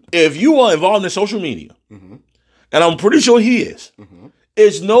you are involved in social media, and I'm pretty sure he is,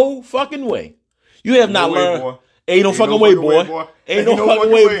 it's no fucking way. You have not learned. Ain't no fucking way, boy. Ain't no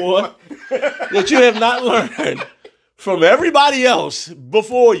fucking way, boy. That you have not learned from everybody else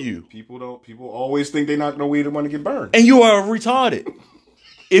before you. People always think they're not gonna weed and want to get burned. And you are retarded.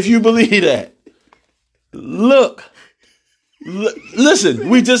 If you believe that. Look. Listen,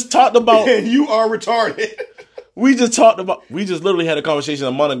 we just talked about. And you are retarded. We just literally had a conversation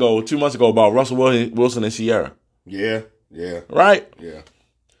 2 months ago about Russell Wilson and Sierra. Yeah. Right? Yeah.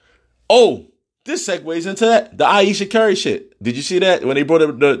 Oh, this segues into that. The Aisha Curry shit. Did you see that? When they brought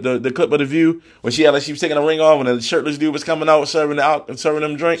up the clip of The View, when she was taking a ring off and the shirtless dude was coming out serving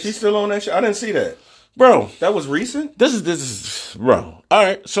them drinks? She's still on that shit? I didn't see that. Bro. That was recent? This is bro. All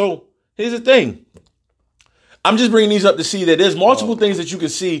right, so here's the thing. I'm just bringing these up to see that there's multiple things that you can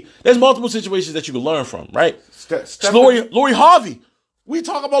see. There's multiple situations that you can learn from, right? Lori Harvey. We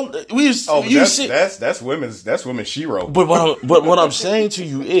talk about that's women's shiro. But what I'm saying to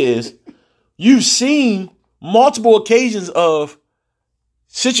you is, you've seen multiple occasions of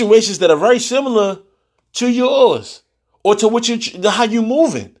situations that are very similar to yours or to how you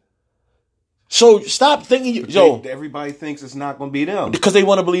moving. So stop thinking, everybody thinks it's not going to be them because they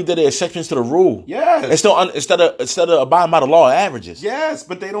want to believe that they're exceptions to the rule. Yes, instead of abiding by the law of averages. Yes,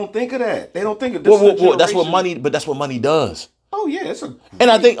 but they don't think of that. They don't think of this. That's what money. But that's what money does. Oh yeah, and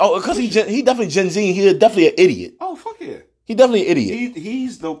I think because he definitely Gen Z. He's definitely an idiot. Oh fuck yeah. He definitely an idiot.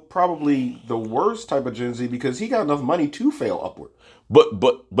 He's probably the worst type of Gen Z because he got enough money to fail upward.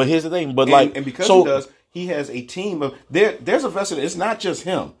 But here's the thing. And because he does, he has a team of there's a vested. It's not just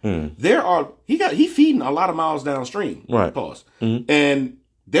him. He feeding a lot of miles downstream. Right. Pause. Mm-hmm. And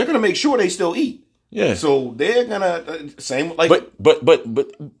they're gonna make sure they still eat. Yeah. So they're gonna same like. But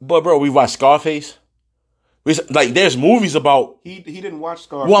bro, we watched Scarface. There's movies about he didn't watch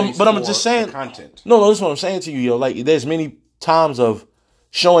Scarface. Well, but I'm just saying content. No, that's what I'm saying to you, yo. Like, there's many times of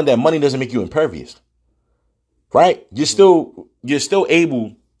showing that money doesn't make you impervious, right? You're still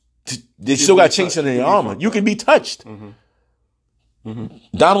able to. You still got chinks in your armor. You can be touched. Mm-hmm. Mm-hmm.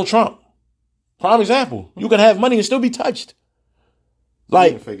 Donald Trump, prime example. You can have money and still be touched.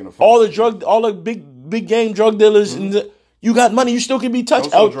 Like all the big game drug dealers and. You got money, you still can be touched.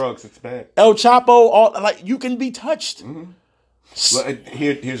 Don't sell drugs, it's bad. El Chapo, you can be touched. Mm-hmm. But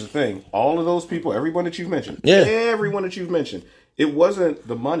here's the thing: all of those people, everyone that you've mentioned, it wasn't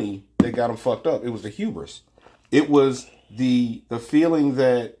the money that got them fucked up. It was the hubris. It was the feeling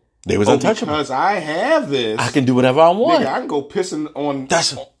that they was untouchable. Because I have this, I can do whatever I want. Nigga, I can go pissing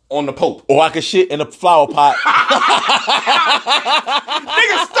on the Pope, or I can shit in a flower pot.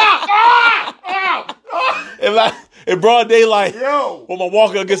 Nigga, stop! In broad daylight, yo, when I'm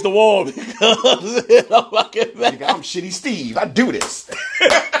walking against the wall because nigga, I'm Shitty Steve. I do this.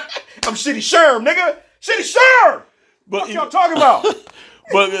 I'm Shitty Sherm, nigga. Shitty Sherm. What y'all talking about?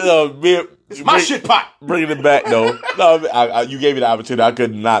 But it's my shit pot. Bringing it back though. No, you gave me the opportunity. I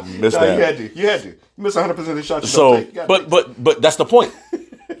could not miss that. You had to. You missed 100% of the shots. So, but that's the point.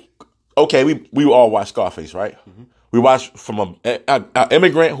 Okay, we all watched Scarface, right? Mm-hmm. We watched from an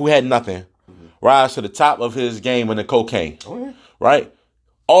immigrant who had nothing. Rise to the top of his game in the cocaine, right?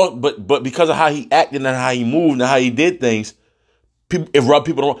 But because of how he acted and how he moved and how he did things, it rubbed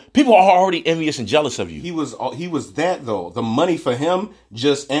people wrong. People are already envious and jealous of you. He was that though. The money for him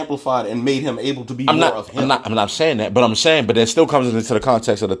just amplified and made him able to be more of him. I'm not saying that, but I'm saying, but that still comes into the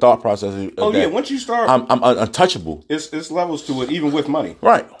context of the thought process. Once you start, I'm untouchable. It's levels to it, even with money,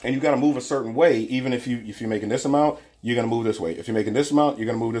 right? And you got to move a certain way, even if you're making this amount. You're going to move this way. If you're making this amount, you're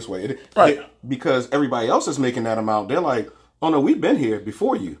going to move this way. Right. Because everybody else is making that amount. They're like, oh, no, we've been here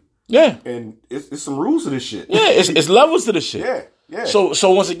before you. Yeah. And it's some rules to this shit. Yeah, it's levels to this shit. Yeah, yeah. So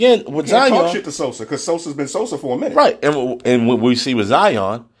once again, with Zion... Zion... talk shit to Sosa, because Sosa's been Sosa for a minute. Right. And what we see with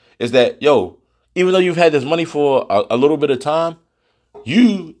Zion is that, even though you've had this money for a little bit of time,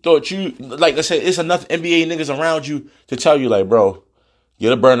 you thought like I said, it's enough NBA niggas around you to tell you, like, bro,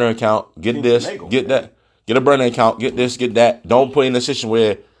 get a burner account, get this, get that. Get a burner account, get this, get that. Don't put in a situation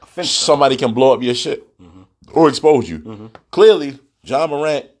where somebody can blow up your shit or expose you. Mm-hmm. Clearly, John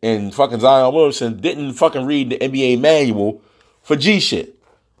Morant and fucking Zion Williamson didn't fucking read the NBA manual for G shit.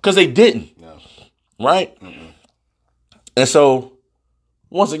 Because they didn't. No. Right? Mm-mm. And so,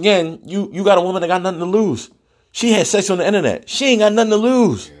 once again, you got a woman that got nothing to lose. She had sex on the internet. She ain't got nothing to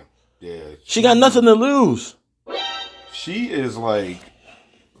lose. Yeah. She got nothing to lose. She is like,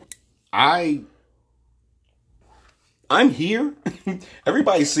 I'm here.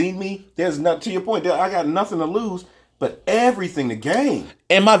 Everybody's seen me. There's nothing, to your point, I got nothing to lose, but everything to gain.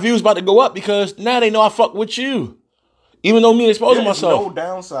 And my views about to go up because now they know I fuck with you. Even though me exposing myself. There's no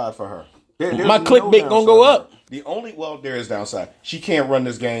downside for her. My clickbait gonna go up. There is downside. She can't run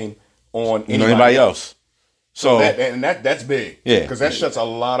this game on anybody else. So that's big. Yeah. Because that shuts a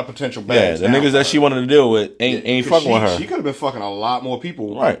lot of potential bags. Yeah, the niggas that she wanted to deal with ain't fucking with her. She could have been fucking a lot more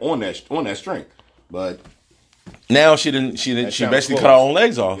people on that string. But now she basically cut her own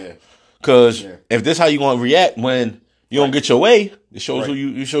legs off. Because if this how you gonna react when you don't get your way, it shows who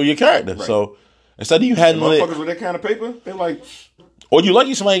you show your character. Right. So instead of you handling motherfuckers with that kind of paper, they're like, or you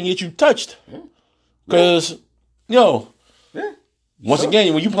lucky somebody can get you touched. Because once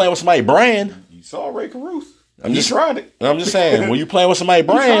again, when you playing with somebody's brand, you saw Ray Caruth. I'm just tried it. I'm just saying, when you playing with somebody's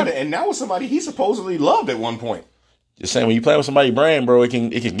brand, and now with somebody he supposedly loved at one point. Just saying, when you play with somebody's brand, bro, it can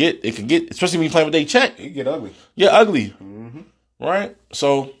get, especially when you play with their check. It can get ugly. Yeah, ugly. Mm-hmm. Right?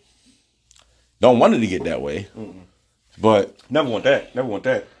 So, don't want it to get that way. Mm-mm. But never want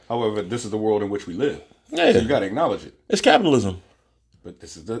that. However, this is the world in which we live. Yeah. So you got to acknowledge it. It's capitalism. But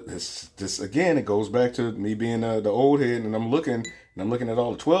this again. It goes back to me being the old head, and I'm looking at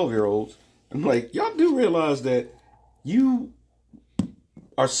all the 12-year-olds. I'm like, y'all do realize that you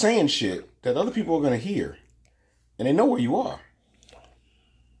are saying shit that other people are gonna hear, and they know where you are.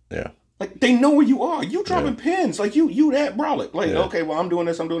 Yeah. Like, they know where you are. You dropping pins. Like, you that brolic. Like, okay, well, I'm doing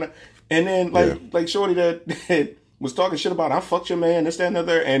this, I'm doing that. And then, like shorty that was talking shit about, I fucked your man, this, that, and the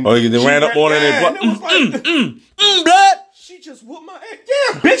other. And they ran up on her and it was like, blood. She just whooped my ass.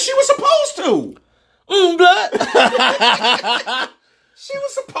 Yeah, bitch, she was supposed to. Blood. She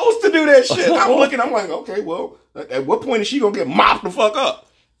was supposed to do that shit. I'm like, okay, well, at what point is she going to get mopped the fuck up?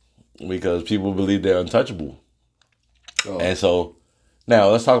 Because people believe they're untouchable. Oh. And so, now,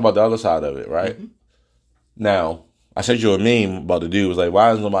 let's talk about the other side of it, right? Mm-hmm. Now, I sent you a meme about the dude. It was like,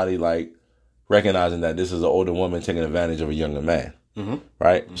 why is nobody, like, recognizing that this is an older woman taking advantage of a younger man? Mm-hmm.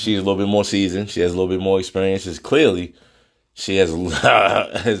 Right? Mm-hmm. She's a little bit more seasoned. She has a little bit more experience. Clearly, she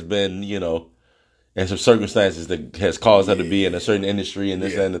has been, you know, in some circumstances that has caused her to be in a certain industry and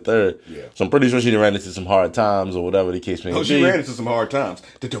this, that, and the third. Yeah. So I'm pretty sure she ran into some hard times or whatever the case may be. She ran into some hard times.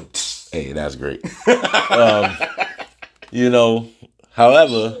 Hey, that's great. You know,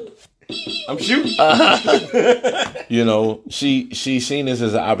 however, I'm shooting. You know, she's seen this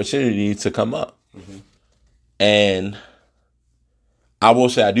as an opportunity to come up. Mm-hmm. And I will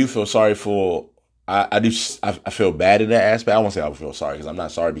say I do feel sorry for, I feel bad in that aspect. I won't say I feel sorry because I'm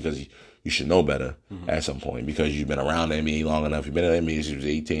not sorry because you should know better at some point because you've been around the NBA long enough. You've been in the NBA since you was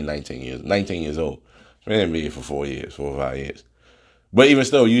 18, 19 years old. Been in the NBA for 4 or 5 years. But even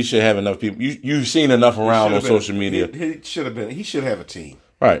still, you should have enough people. You've seen enough around on social media. He should have a team.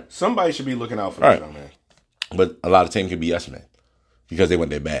 Right. Somebody should be looking out for this young man. But a lot of teams can be yes men because they want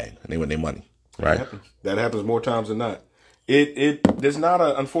their bag and they want their money. Right. That happens more times than not.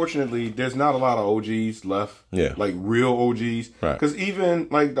 Unfortunately, there's not a lot of OGs left. Yeah. Like real OGs. Right. Because even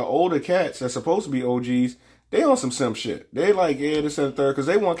like the older cats that's supposed to be OGs, they on some simp shit. They like, this and the third because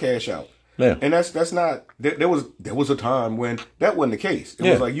they want cash out. Yeah. And that's not, there was a time when that wasn't the case. It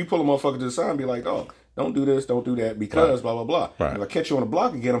was like you pull a motherfucker to the side and be like, oh, don't do this, don't do that because blah, blah, blah. Right. If I catch you on the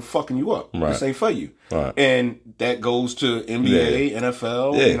block again, I'm fucking you up. Right. This ain't for you. Right. And that goes to NBA,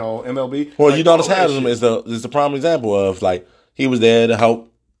 NFL, you know, MLB. Well, like, you notice Haslam is the prime example of like, he was there to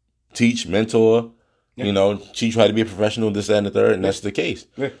help teach, mentor, you know, she tried to be a professional, this, that, and the third, and that's the case.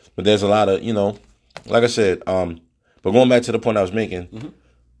 Yeah. But there's a lot of, you know, like I said, but going back to the point I was making,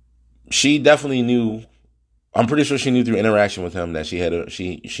 she definitely knew. I'm pretty sure she knew through interaction with him that she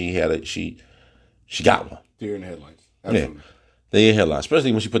got one. Deer in the headlights. Absolutely. Yeah, they in headlights,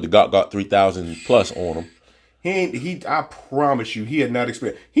 especially when she put the got 3,000 plus on him. I promise you, he had not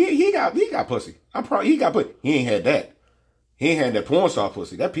experienced. He got pussy. He got pussy. He ain't had that. He ain't had that porn star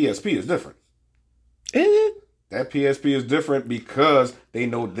pussy. That PSP is different. Is it? That PSP is different because they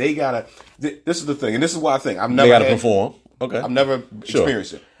know they gotta. This is the thing, and this is why I think they gotta perform. Okay. I've never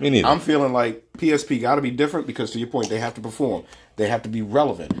experienced it. Me neither. I'm feeling like PSP got to be different because, to your point, they have to perform. They have to be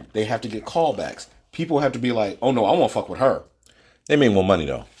relevant. They have to get callbacks. People have to be like, oh, no, I want to fuck with her. They make more money,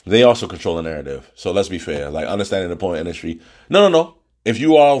 though. They also control the narrative. So let's be fair. Like, understanding the porn industry. No. If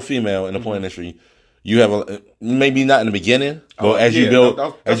you are a female in the porn industry, you have maybe not in the beginning, but as you build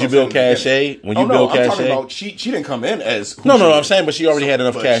cachet, I'm talking about she didn't come in as I'm saying, but she already had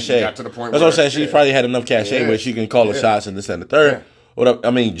enough cachet. Got to the point that's what I'm saying. She probably had enough cachet where she can call the shots and this and the third. Yeah. What up?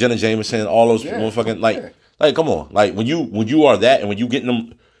 I mean, Jenna Jameson, all those motherfucking like, come on, like when you are that, and when you getting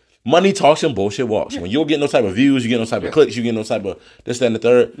them, money talks and bullshit walks. When you're getting those type of views, you get those type of clicks, you get those type of this, that, and the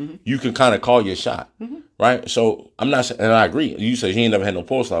third, you can kind of call your shot, right? So I'm not, and I agree. You say she ain't never had no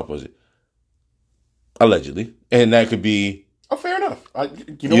porn star pussy. Allegedly. And that could be... Oh, fair enough. I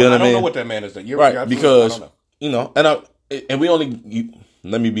don't know what that man is doing. Right, because, and we only...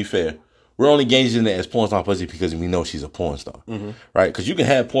 let me be fair. We're only gauging it as porn star pussy because we know she's a porn star. Right? Because you can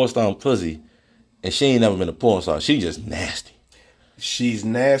have porn star pussy and she ain't never been a porn star. She just nasty. She's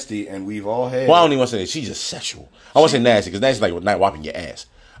nasty, and we've all had... Well, I don't even want to say that. She's just sexual. I want to say nasty because nasty like not wiping your ass.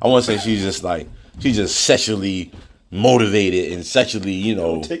 I want to say she's just sexually... motivated and sexually,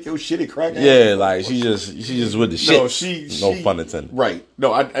 take your shitty crack. Yeah, like she just with the shit. No pun intended. Right.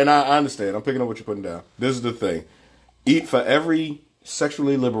 No, I understand. I'm picking up what you're putting down. This is the thing. Eat for every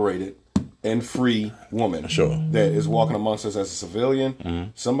sexually liberated and free woman that is walking amongst us as a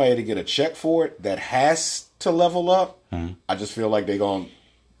civilian, somebody to get a check for it that has to level up. I just feel like they're gonna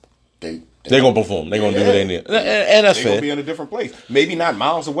perform. They're gonna do what they need, and that's fair. They're gonna be in a different place. Maybe not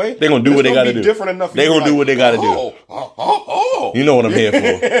miles away. They're gonna do what they gotta do. Different enough. They're gonna do what they gotta do. You know what I'm here for.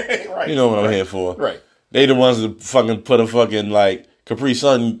 Right. You know what I'm here for. Right. They the ones that fucking put a fucking like Capri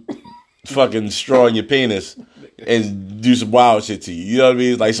Sun fucking straw in your penis and do some wild shit to you. You know what I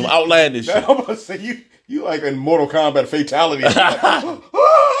mean? Like some outlandish shit. I'm about to say you like in Mortal Kombat fatality. Just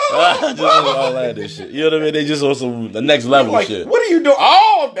outlandish shit. You know what I mean? They just on some the next level like, shit. what are you doing?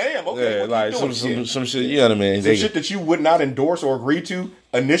 Oh, damn. Okay, Yeah, what like you doing? some shit. You know what I mean? The shit that you would not endorse or agree to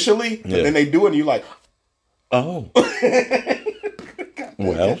initially, but then they do it, and you like, oh.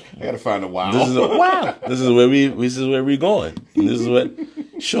 Well, I gotta find a wow. This is where we going. This is what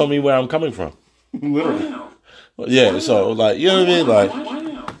show me where I'm coming from. Literally. Yeah, so like you know what I mean? Like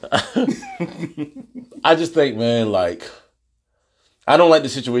I just think, man, like I don't like the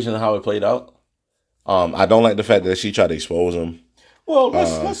situation and how it played out. I don't like the fact that she tried to expose him. Well,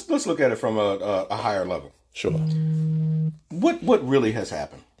 let's look at it from a higher level. Sure. What really has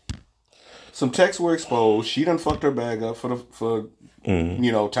happened? Some texts were exposed. She done fucked her bag up for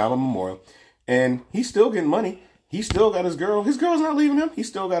time of memorial, and he's still getting money. He still got his girl. His girl's not leaving him. He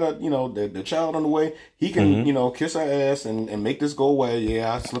still got the child on the way. He can kiss her ass and make this go away.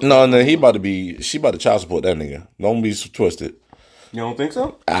 Yeah, I slipped. No, she about to child support that nigga. Don't be twisted. You don't think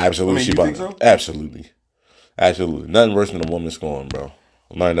so? Absolutely, you think so? Absolutely. Nothing worse than a woman scorn, bro.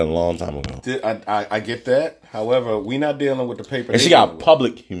 I learned that a long time ago. I get that. However, we not dealing with the paper. And she got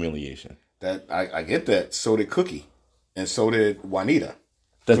public humiliation. That I get that. So did Cookie, and so did Juanita.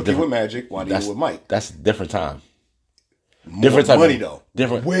 That's Cookie different. with Magic, Juanita with Mike. That's a different time. Different type of money though.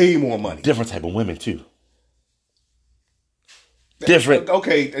 Way more money. Different type of women too. Different.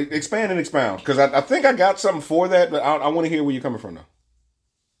 Okay, expand and expound, because I think I got something for that, but I want to hear where you're coming from now.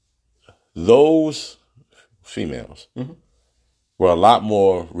 Those females were a lot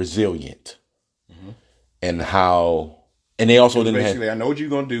more resilient, and they also didn't basically, I know what you're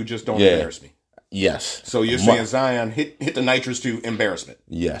gonna do, just don't embarrass me. Yes. So you're saying Zion hit the nitrous to embarrassment.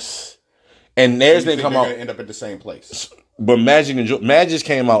 Yes. And theirs didn't come out. Gonna end up at the same place. But Magic's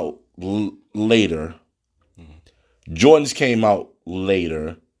came out later. Jordan's came out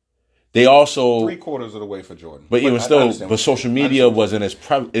later. They also 3/4 of the way for Jordan. But even still, but social media wasn't as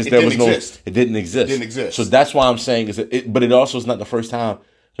it didn't exist. It didn't exist. So that's why I'm saying but it also is not the first time.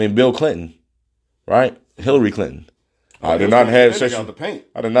 I mean, Bill Clinton, right? Hillary Clinton. I did not have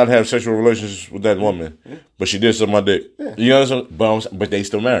sexual relations with that woman, but she did suck my dick. Yeah. You know what I'm saying? But they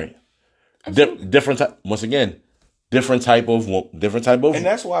still married. Different type. Once again, different type of. And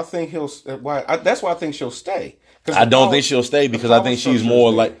that's why I think that's why I think she'll stay. I don't think she'll stay because I think she's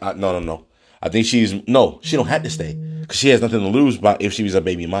more like no. I think she don't have to stay because she has nothing to lose by if she was a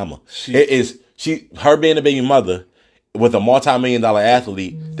baby mama. Her being a baby mother with a multi-million-dollar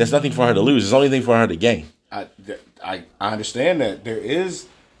athlete. There's nothing for her to lose. There's only thing for her to gain. I understand that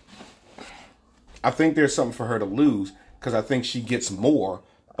I think there's something for her to lose because I think she gets more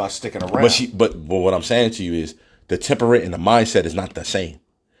by sticking around. But what I'm saying to you is the temperament and the mindset is not the same.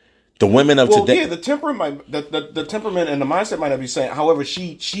 The women of today, the temperament and the mindset might not be the same. However,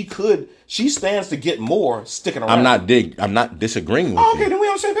 she stands to get more sticking around. I'm not disagreeing with you. Okay, then we're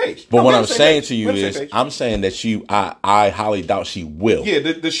on the same page. But what I'm saying to you is, I'm saying that I highly doubt she will.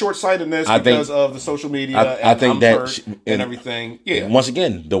 Yeah, the short-sightedness because of the social media. I think that and everything. Yeah. Once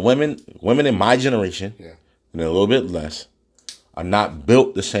again, the women in my generation, and a little bit less, are not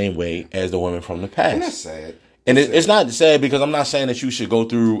built the same way as the women from the past. And that's sad. And it's not sad because I'm not saying that you should go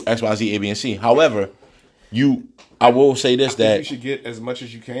through X, Y, Z, A, B, and C. However, I will say this, that you should get as much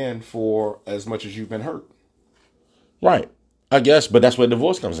as you can for as much as you've been hurt. Right. I guess, but that's where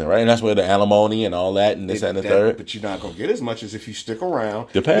divorce comes in, right? And that's where the alimony and all that and this and the third. But you're not going to get as much as if you stick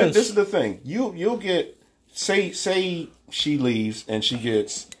around. Depends. This is the thing. You'll get, say she leaves and she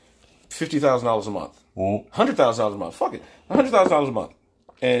gets $50,000 a month. $100,000 a month. Fuck it. $100,000 a month.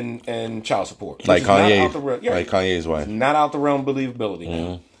 And child support. Like Kanye. Like Kanye's wife. Not out the realm of believability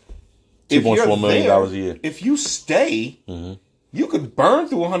now. $2.4 million a year. If you stay, you could burn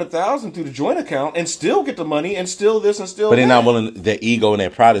through $100,000 through the joint account and still get the money and still this and still but that. they're not willing, their ego and their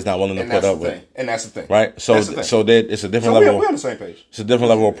pride is not willing to put up with. And that's the thing. Right? So that it's a different level. We're on the same page. It's a different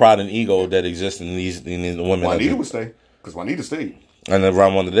level of pride and ego that exists in these women. Juanita would stay. Because Juanita stayed. And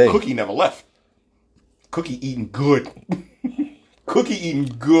around one today. Cookie never left. Cookie eating good. Cookie eating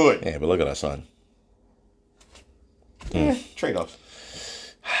good. Yeah, but look at our son. Trade-offs.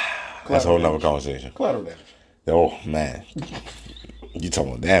 That's a whole nother conversation. Collateral damage. Oh, man. You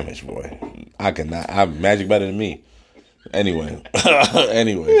talking about damage, boy. I cannot. I'm Magic better than me. Anyway.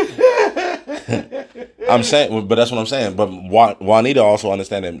 I'm saying, but that's what I'm saying. But Juanita also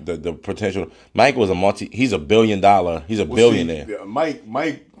understanding the potential. Mike was he's $1 billion. He's a billionaire. See, Mike,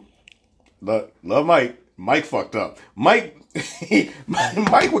 love Mike. Mike fucked up. Mike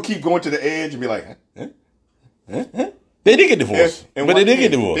would keep going to the edge and be like, They did get divorced, but they did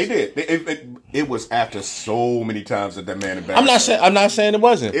get divorced. They did. It was after so many times that man embarrassed. I'm not saying it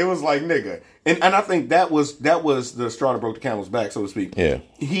wasn't. It was like nigga, and I think that was the straw that broke the camel's back, so to speak. Yeah.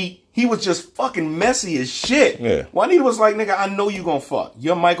 He was just fucking messy as shit. Yeah. Juanita was like, nigga, I know you gonna fuck.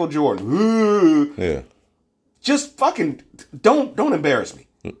 You're Michael Jordan. Ooh. Yeah. Just fucking don't embarrass me.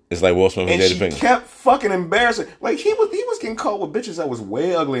 It's like Will Smith and Jada she Pinkett. kept fucking embarrassing. Like he was getting caught with bitches that was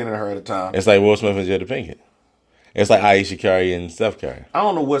way uglier than her at the time. It's like Will Smith and Jada Pinkett. It's like Aisha Curry and Steph Curry. I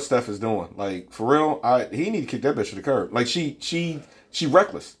don't know what Steph is doing. Like for real, he need to kick that bitch to the curb. Like she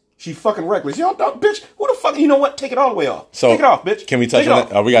reckless. She fucking reckless. Yo, bitch, who the fuck? You know what? Take it all the way off. So take it off, bitch. Can we touch on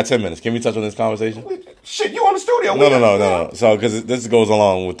that? We got 10 minutes. Can we touch on this conversation? Shit, you on the studio? No. So because this goes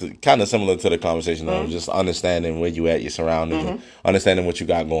along with the kind of similar to the conversation of just understanding where you at, your surroundings, and understanding what you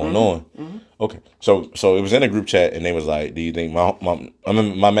got going on. Okay, so it was in a group chat, and they was like, "Do you think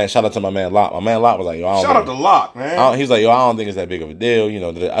my man?" Shout out to my man Locke. My man Locke was like, "Yo, I don't shout out to Locke, man." He's like, "Yo, I don't think it's that big of a deal." You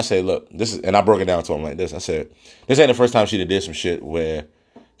know, I said, "Look, this is," and I broke it down to him like this. I said, "This ain't the first time she did some shit where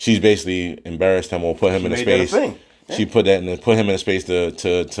she's basically embarrassed him or put him in a space. She put him in a space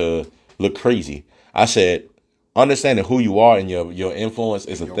to look crazy." I said, understanding who you are and your influence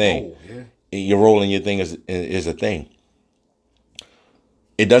is a thing. Role, Your role and your thing is a thing.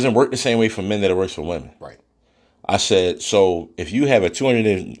 It doesn't work the same way for men that it works for women. Right. I said, so if you have a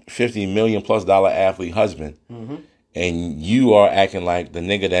 $250 million plus athlete husband, and you are acting like the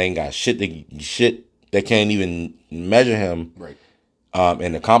nigga that ain't got shit that can't even measure him, right,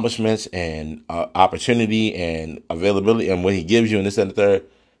 and accomplishments and opportunity and availability and what he gives you and this and the third,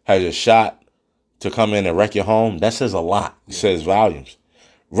 has a shot to come in and wreck your home, that says a lot. It says volumes,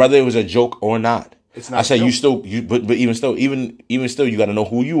 whether it was a joke or not. It's not. I say but even still, you got to know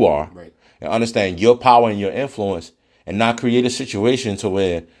who you are, right, and understand your power and your influence, and not create a situation to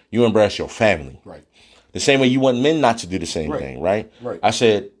where you embarrass your family. Right. The same way you want men not to do the same thing. Right. Right. I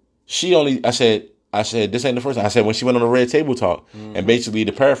said this ain't the first time. I said when she went on the Red Table Talk, and basically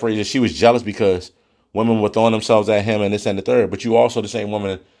the paraphrase is she was jealous because women were throwing themselves at him and this and the third. But you also the same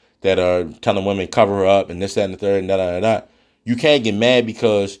woman that are telling women cover her up and this, that, and the third, and that. You can't get mad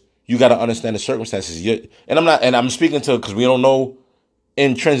because you got to understand the circumstances. I'm speaking to because we don't know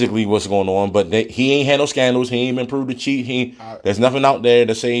intrinsically what's going on, but he ain't had no scandals. He ain't been proved to cheat. There's nothing out there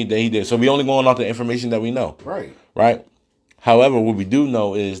to say that he did. So we only going off the information that we know. Right. However, what we do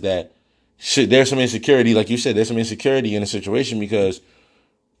know is that there's some insecurity, like you said, there's some insecurity in the situation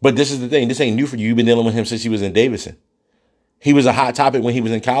but this is the thing. This ain't new for you. You've been dealing with him since he was in Davidson. He was a hot topic when he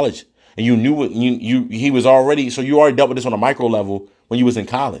was in college, and you knew what he was already. So you already dealt with this on a micro level when you was in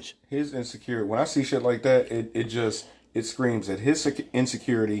college. His insecurity. When I see shit like that, it screams that his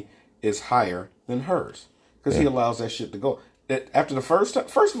insecurity is higher than hers because he allows that shit to go. After the first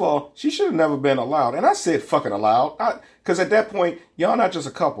of all, she should have never been allowed. And I said fucking allowed. Because at that point, y'all not just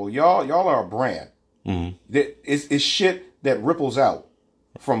a couple. Y'all are a brand. It's shit that ripples out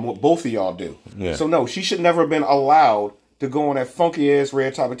from what both of y'all do. Yeah. So no, she should never have been allowed to go on that funky ass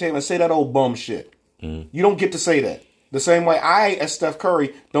red top of table and say that old bum shit. You don't get to say that. The same way I, as Steph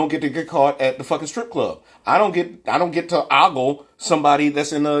Curry, don't get to get caught at the fucking strip club. I don't get to ogle somebody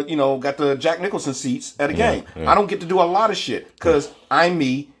that's in the, got the Jack Nicholson seats at a game. Yeah. I don't get to do a lot of shit because I'm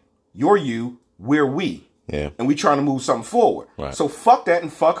me, you're you, we're we. Yeah. And we trying to move something forward. Right. So fuck that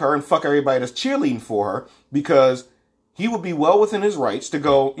and fuck her and fuck everybody that's cheerleading for her because he would be well within his rights to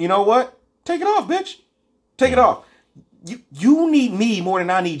go, you know what? Take it off, bitch. Take it off. You need me more than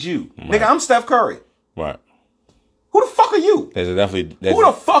I need you. Right. Nigga, I'm Steph Curry. Right. Who the fuck are you? Who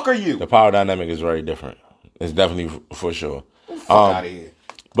the fuck are you? The power dynamic is very different. It's definitely for sure. Fuck out of here.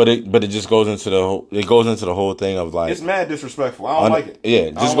 But it just goes into the whole thing of like it's mad disrespectful. I don't like it. Yeah,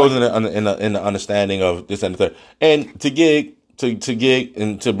 it just goes in the understanding of this and the third. And to gig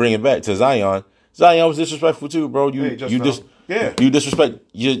and to bring it back to Zion was disrespectful too, bro. You disrespect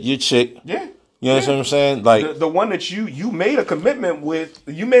your chick. Yeah. You understand what I'm saying? Like the one that you made a commitment with.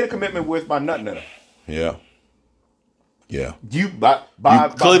 You made a commitment with by nutting at her. Yeah. Yeah.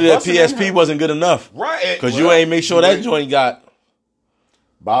 Clearly that PSP wasn't good enough, right? Because you ain't make sure that joint got.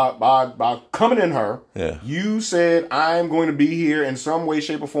 By coming in her, yeah. You said I'm going to be here in some way,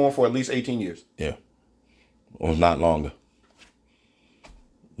 shape, or form for at least 18 years. Yeah. Or not longer.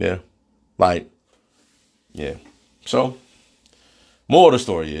 Yeah. Like, yeah. So, more of the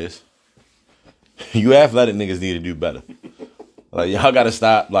story is, you athletic niggas need to do better. Like, y'all gotta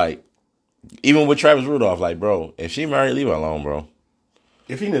stop, like, even with Travis Rudolph, like, bro, if she married, leave her alone, bro.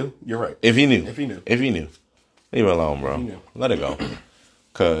 If he knew, you're right. If he knew. Leave her alone, bro. Let it go.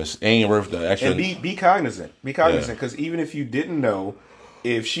 Because it ain't worth the extra. And be cognizant. Be cognizant. Because even if you didn't know,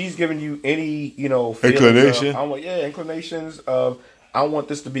 if she's giving you any, Inclination. Inclinations of, I want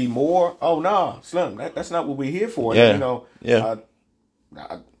this to be more. Oh, nah, Slim, that's not what we're here for. Yeah.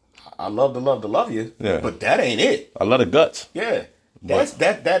 I love to love you, but that ain't it. I love the guts. Yeah. That's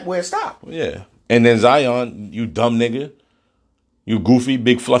that where it stopped. Yeah. And then Zion, you dumb nigga. You goofy,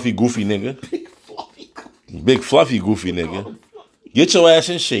 big fluffy goofy nigga. Big fluffy goofy nigga. Get your ass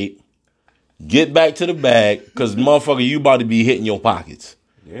in shape. Get back to the bag, because motherfucker, you about to be hitting your pockets.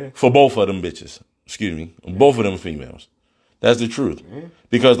 Yeah. For both of them bitches. Excuse me. Both of them females. That's the truth. Yeah.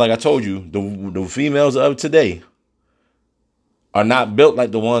 Because like I told you, the females of today are not built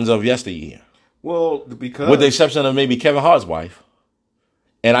like the ones of yesteryear. Well, because... with the exception of maybe Kevin Hart's wife.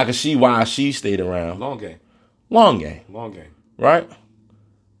 And I can see why she stayed around. Long game. Right?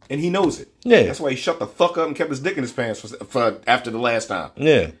 And he knows it. Yeah. That's why he shut the fuck up and kept his dick in his pants for after the last time.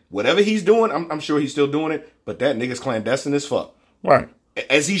 Yeah. Whatever he's doing, I'm sure he's still doing it, but that nigga's clandestine as fuck. Right.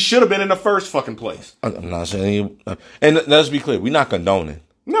 As he should have been in the first fucking place. I'm not saying and let's be clear, we're not condoning.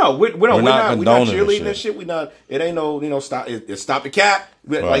 No, we're not cheerleading this shit. It ain't no stop. Stop the cap.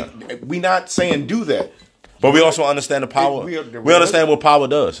 Like we not saying do that. But we also understand the power. We understand what power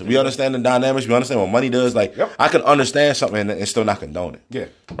does. We understand the dynamics. We understand what money does. Like, I can understand something and still not condone it. Yeah.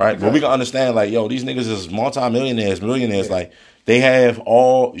 Right? Exactly. But we can understand, like, yo, these niggas is multi-millionaires, millionaires. Yeah. Like, there's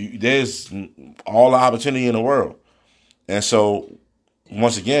all the opportunity in the world. And so,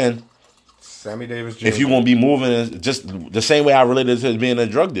 once again, Sammy Davis Jr. if you're going to be moving, just the same way I related to being a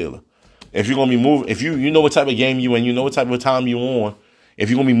drug dealer. If you're going to be moving, if you know what type of game you in, you know what type of time you on, if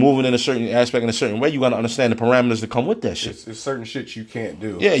you're going to be moving in a certain aspect in a certain way, you got to understand the parameters that come with that shit. It's certain shit you can't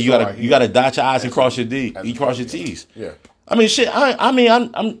do. Yeah, you got to dot your I's and cross your T's. Yeah. I mean, shit,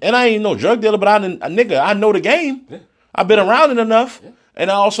 I ain't no drug dealer, but I know the game. Yeah. I've been around it enough. Yeah.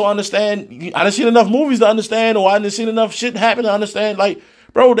 And I also understand, I didn't see enough movies to understand, or I didn't see enough shit happen to understand, like,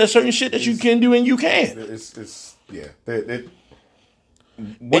 bro, there's certain shit that you can do and you can't.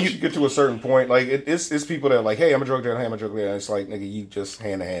 Once you get to a certain point, like it's people that are like, hey, I'm a drug dealer, and it's like, nigga, you just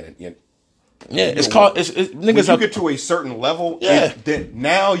hand to hand it. It's niggas. When you get to a certain level, then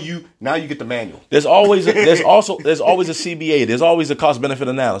now you get the manual. There's always a CBA. There's always a cost benefit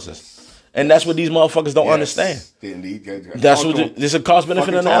analysis, and that's what these motherfuckers don't understand. Indeed. There's a cost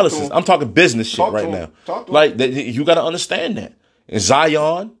benefit analysis. I'm talking business shit right now. Like you got to understand that. And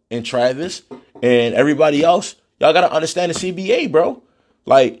Zion and Travis and everybody else, y'all got to understand the CBA, bro.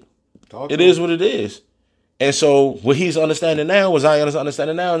 Like, it is what it is. And so, what he's understanding now, what Zion is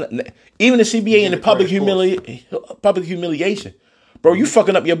understanding now, even the CBA and the public humiliation. Bro, you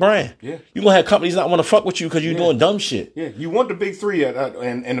fucking up your brand. Yeah. You're going to have companies not want to fuck with you because you're doing dumb shit. Yeah, you want the big three,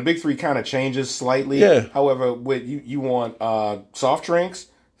 and the big three kind of changes slightly. Yeah. However, you want soft drinks,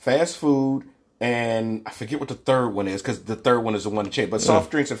 fast food, and I forget what the third one is, because the third one is the one to change. But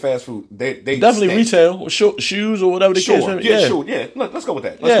soft drinks and fast food, they definitely retail, shoes or whatever the case may be. Yeah. Let's go with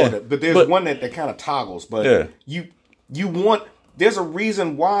that. Go with that. But there's one that kind of toggles. But you want. There's a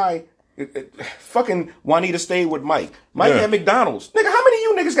reason why. Fucking Juanita stayed with Mike. Mike had McDonald's. Nigga, how many of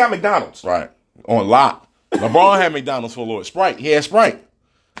you niggas got McDonald's? Right. On lock. LeBron had McDonald's for Lord. Sprite. He had Sprite.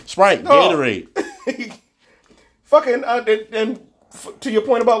 Gatorade. Fucking and to your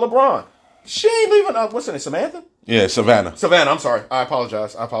point about LeBron. She ain't leaving. What's her name? Samantha? Yeah, Savannah. I'm sorry. I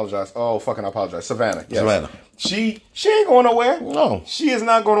apologize. Oh, fucking I apologize. Savannah. Yes. Savannah. She ain't going nowhere. No. She is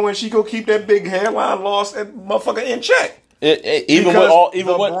not going nowhere. She go keep that big hairline lost and motherfucker in check.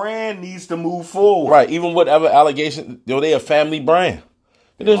 The brand needs to move forward. Right. Even whatever allegations, they a family brand.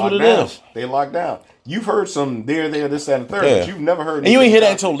 It is what it is. They locked down. You've heard some there, this, that, and the third, but you've never heard. And you ain't hear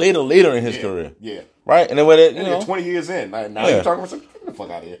that until later in his career. Yeah. Right. And then when it, 20 years in, now you're talking about something. Get the fuck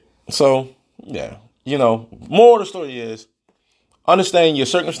out of here. So more of the story is understand your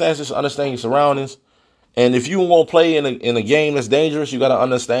circumstances, understand your surroundings, and if you want to play in a game that's dangerous, you got to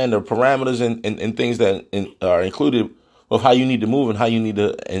understand the parameters and things that are included with how you need to move and how you need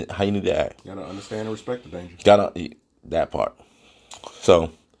to act. You got to understand and respect the danger. That part.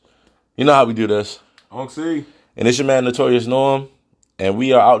 So, you know how we do this. See. And it's your man Notorious Norm, and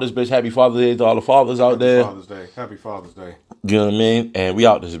we are out this bitch. Happy Father's Day to all the fathers out there. Happy Father's Day. You know what I mean? And we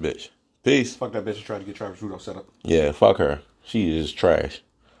out this bitch. Peace. Fuck that bitch and try to get Travis Rudolph set up. Yeah, fuck her. She is trash.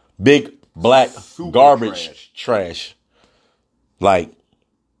 Big, black, super garbage trash. Like,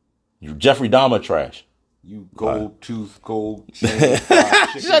 Jeffrey Dahmer trash. You gold tooth, gold chain, fried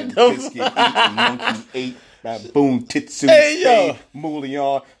chicken, biscuit, eating monkey, ate, baboon, titsu, spade, mooly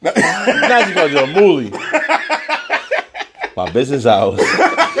on. Now you called you a mooly. My business hours.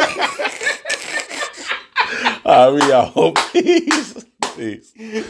 All right, we out. Peace.